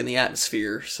magic in the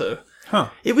atmosphere. So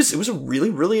it was a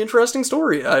really, really interesting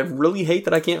story. I really hate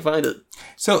that I can't find it.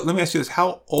 So let me ask you this.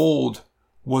 How old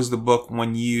was the book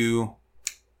when you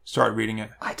started reading it?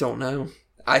 I don't know.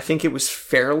 I think it was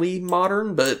fairly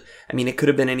modern, but I mean, it could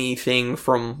have been anything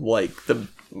from like the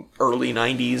early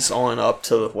 90s on up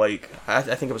to like, I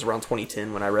think it was around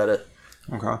 2010 when I read it.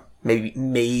 Okay.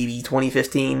 Maybe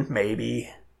 2015, maybe.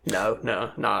 No,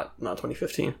 not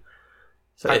 2015.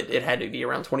 So it had to be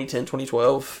around 2010,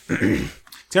 2012. I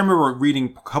remember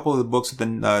reading a couple of the books of the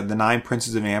 9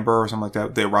 Princes of Amber or something like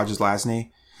that, the Rogers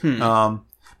Lasney.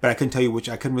 but I couldn't tell you which.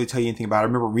 I couldn't really tell you anything about it. I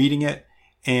remember reading it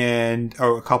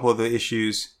or a couple of the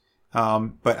issues,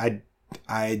 but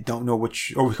I don't know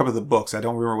which, or a couple of the books. I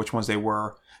don't remember which ones they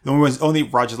were. The only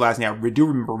Roger's Last Name I do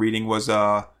remember reading was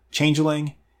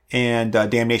Changeling and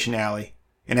Damnation Alley.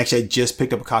 And actually, I just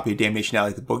picked up a copy of Damnation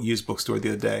Alley at the used bookstore the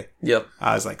other day. Yep.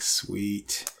 I was like,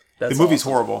 sweet. That's the movie's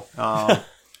awesome. horrible.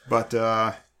 But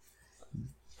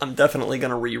I'm definitely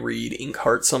going to reread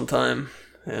Inkheart sometime.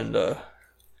 And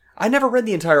I never read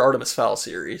the entire Artemis Fowl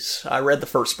series. I read the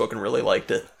first book and really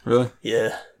liked it. Really?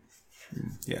 Yeah.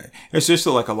 Yeah. It's just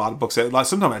like a lot of books that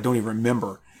sometimes I don't even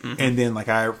remember. Mm-hmm. And then like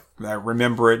I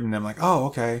remember it and I'm like, oh,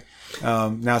 okay.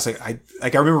 Now it's like I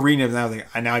remember reading it and I was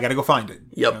like, now I got to go find it.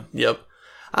 Yep. Yep.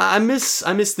 I miss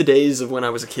the days of when I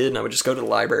was a kid and I would just go to the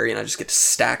library and I'd just get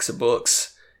stacks of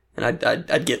books. And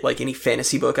I'd get like any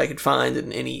fantasy book I could find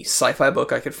and any sci-fi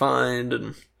book I could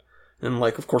find and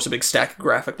like, of course, a big stack of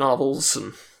graphic novels.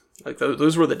 And like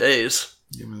those were the days.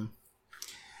 Yeah, man.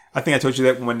 I think I told you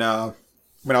that when I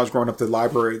was growing up, the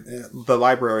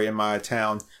library in my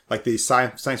town, like the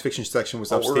science fiction section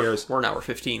was upstairs. We're an hour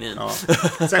 15 in.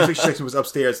 Science fiction section was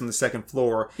upstairs on the second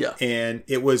floor. Yeah. And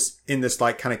it was in this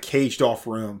like kind of caged off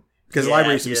room because the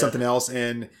library used to be something else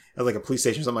and like a police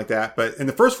station or something like that. But in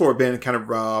the first floor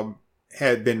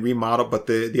had been remodeled, but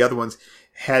the other ones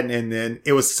hadn't. And then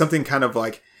it was something kind of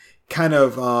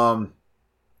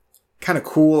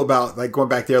cool about like going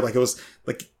back there. Like it was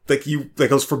like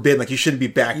it was forbidden. Like you shouldn't be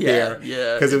back there.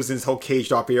 Yeah. Because it was in this whole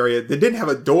caged off area. They didn't have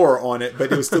a door on it,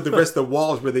 but it was still the rest of the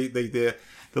walls were the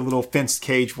little fenced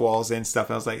cage walls and stuff.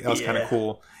 And I was like, that was kind of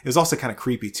cool. It was also kind of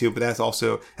creepy too, but that's what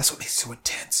makes it so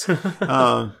intense.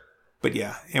 But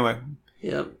yeah, anyway.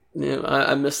 Yeah. Yeah.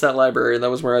 I missed that library. That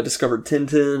was where I discovered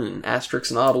Tintin and Asterix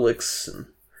and Obelix. And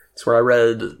it's where I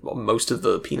read most of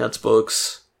the Peanuts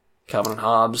books, Calvin and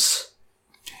Hobbes.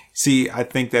 See, I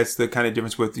think that's the kind of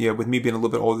difference with me being a little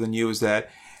bit older than you is that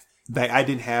I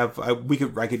didn't have I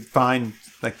could find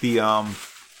like the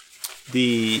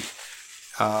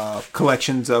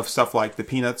collections of stuff like the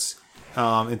Peanuts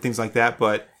and things like that,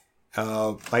 but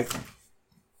like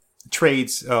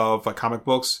trades of like comic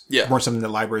books weren't something that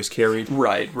libraries carried.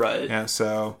 Right. Yeah,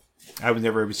 so I was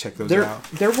never able to check those out.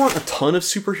 There weren't a ton of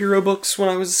superhero books when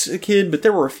I was a kid, but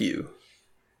there were a few.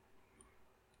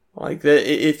 Like,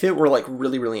 if it were, like,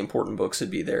 really, really important books, it'd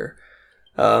be there.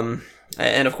 And,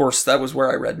 of course, that was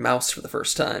where I read Mouse for the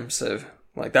first time. So,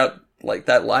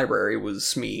 that library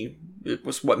was it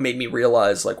was what made me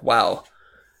realize, like, wow,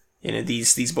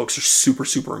 these books are super,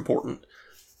 super important.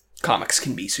 Comics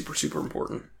can be super, super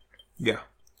important. Yeah.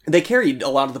 They carried a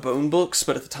lot of the Bone books,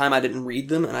 but at the time I didn't read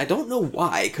them, and I don't know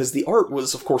why, because the art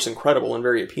was, of course, incredible and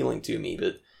very appealing to me,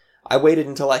 but I waited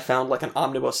until I found, like, an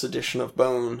omnibus edition of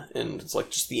Bone, and it's,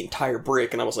 like, just the entire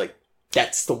brick, and I was like,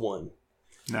 that's the one.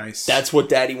 Nice. That's what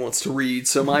Daddy wants to read.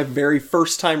 So my very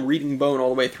first time reading Bone all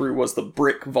the way through was the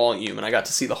brick volume, and I got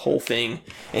to see the whole thing,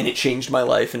 and it changed my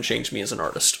life and changed me as an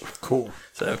artist. Cool.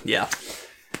 So, yeah.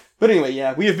 But anyway,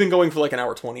 yeah, we have been going for, like, an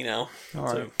hour 20 now. All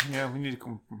right. So, yeah, we need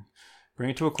to bring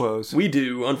it to a close. We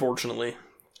do, unfortunately.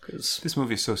 This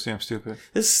movie is so damn stupid.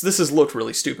 This has looked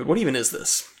really stupid. What even is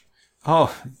this?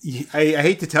 Oh, I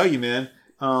hate to tell you, man.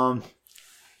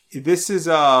 This is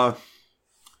Return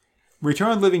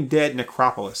of the Living Dead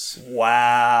Necropolis.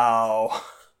 Wow.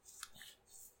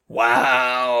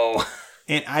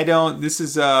 And this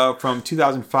is from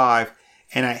 2005,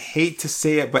 and I hate to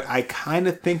say it, but I kind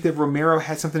of think that Romero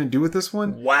had something to do with this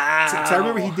one. Wow. So I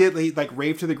remember he did like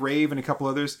Rave to the Grave and a couple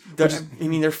others.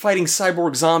 They're fighting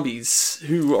cyborg zombies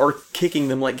who are kicking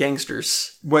them like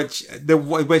gangsters. Which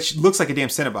looks like a damn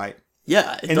Cenobite.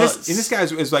 Yeah, it does. This guy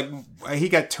is like, he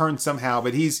got turned somehow,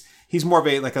 but he's more of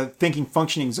a thinking,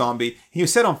 functioning zombie. He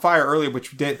was set on fire earlier,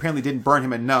 which apparently didn't burn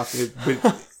him enough.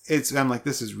 I'm like,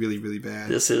 this is really, really bad.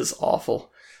 This is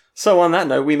awful. So on that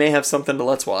note, we may have something to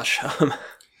let's watch.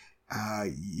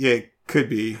 Yeah, it could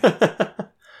be.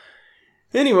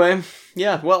 Anyway,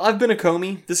 yeah. Well, I've been a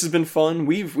Comey. This has been fun.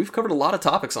 We've covered a lot of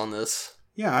topics on this.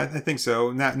 Yeah, I think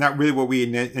so. Not really what we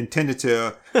intended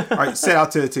to set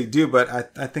out to do, but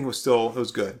I think it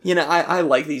was good. I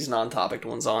like these non-topic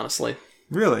ones, honestly.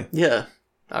 Really? Yeah,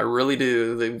 I really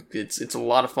do. It's a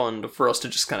lot of fun for us to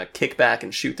just kind of kick back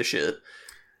and shoot the shit.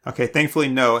 Okay, thankfully,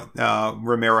 no.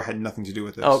 Romero had nothing to do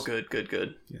with this. Oh, good.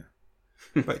 Yeah.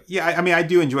 But yeah, I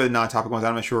do enjoy the non-topic ones.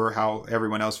 I'm not sure how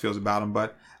everyone else feels about them,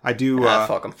 but I do.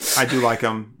 Fuck them. I do like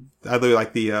them. I really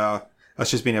like the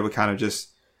us just being able to kind of just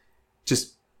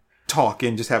talk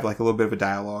and just have like a little bit of a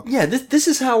dialogue. Yeah, this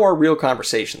is how our real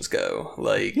conversations go.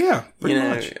 Like, yeah, pretty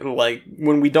much. Like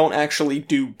when we don't actually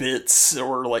do bits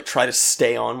or like try to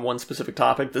stay on one specific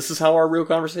topic. This is how our real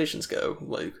conversations go.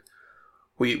 Like,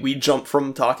 We jump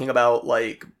from talking about,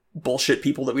 like, bullshit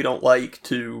people that we don't like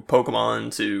to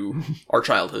Pokemon to our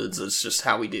childhoods. It's just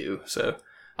how we do. So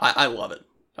I love it.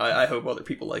 I hope other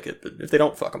people like it, but if they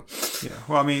don't, fuck them. Yeah.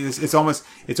 Well, I mean, it's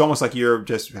almost like you're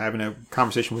just having a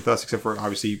conversation with us, except for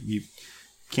obviously you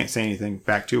can't say anything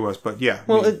back to us. But yeah.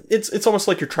 Well, it's almost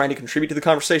like you're trying to contribute to the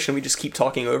conversation. We just keep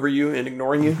talking over you and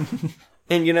ignoring you,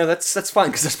 and that's fine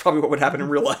because that's probably what would happen in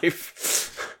real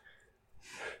life.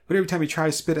 But every time you try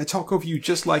to spit, I talk over you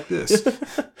just like this.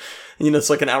 It's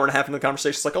like an hour and a half into the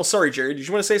conversation. It's like, oh, sorry, Jerry, did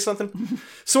you want to say something?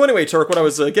 So anyway, Turk, what I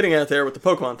was getting at there with the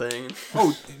Pokemon thing.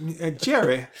 Oh,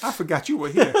 Jerry, I forgot you were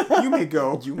here. You may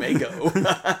go. You may go.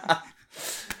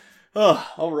 Oh,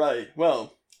 all right.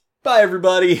 Well, bye,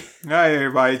 everybody. All right,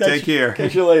 everybody. Take care.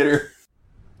 Catch you later.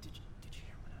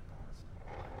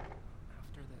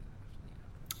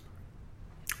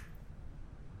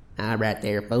 All right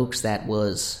there, folks. That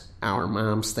was Our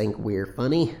Moms Think We're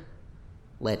Funny.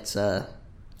 Let's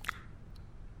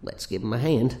give them a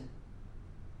hand.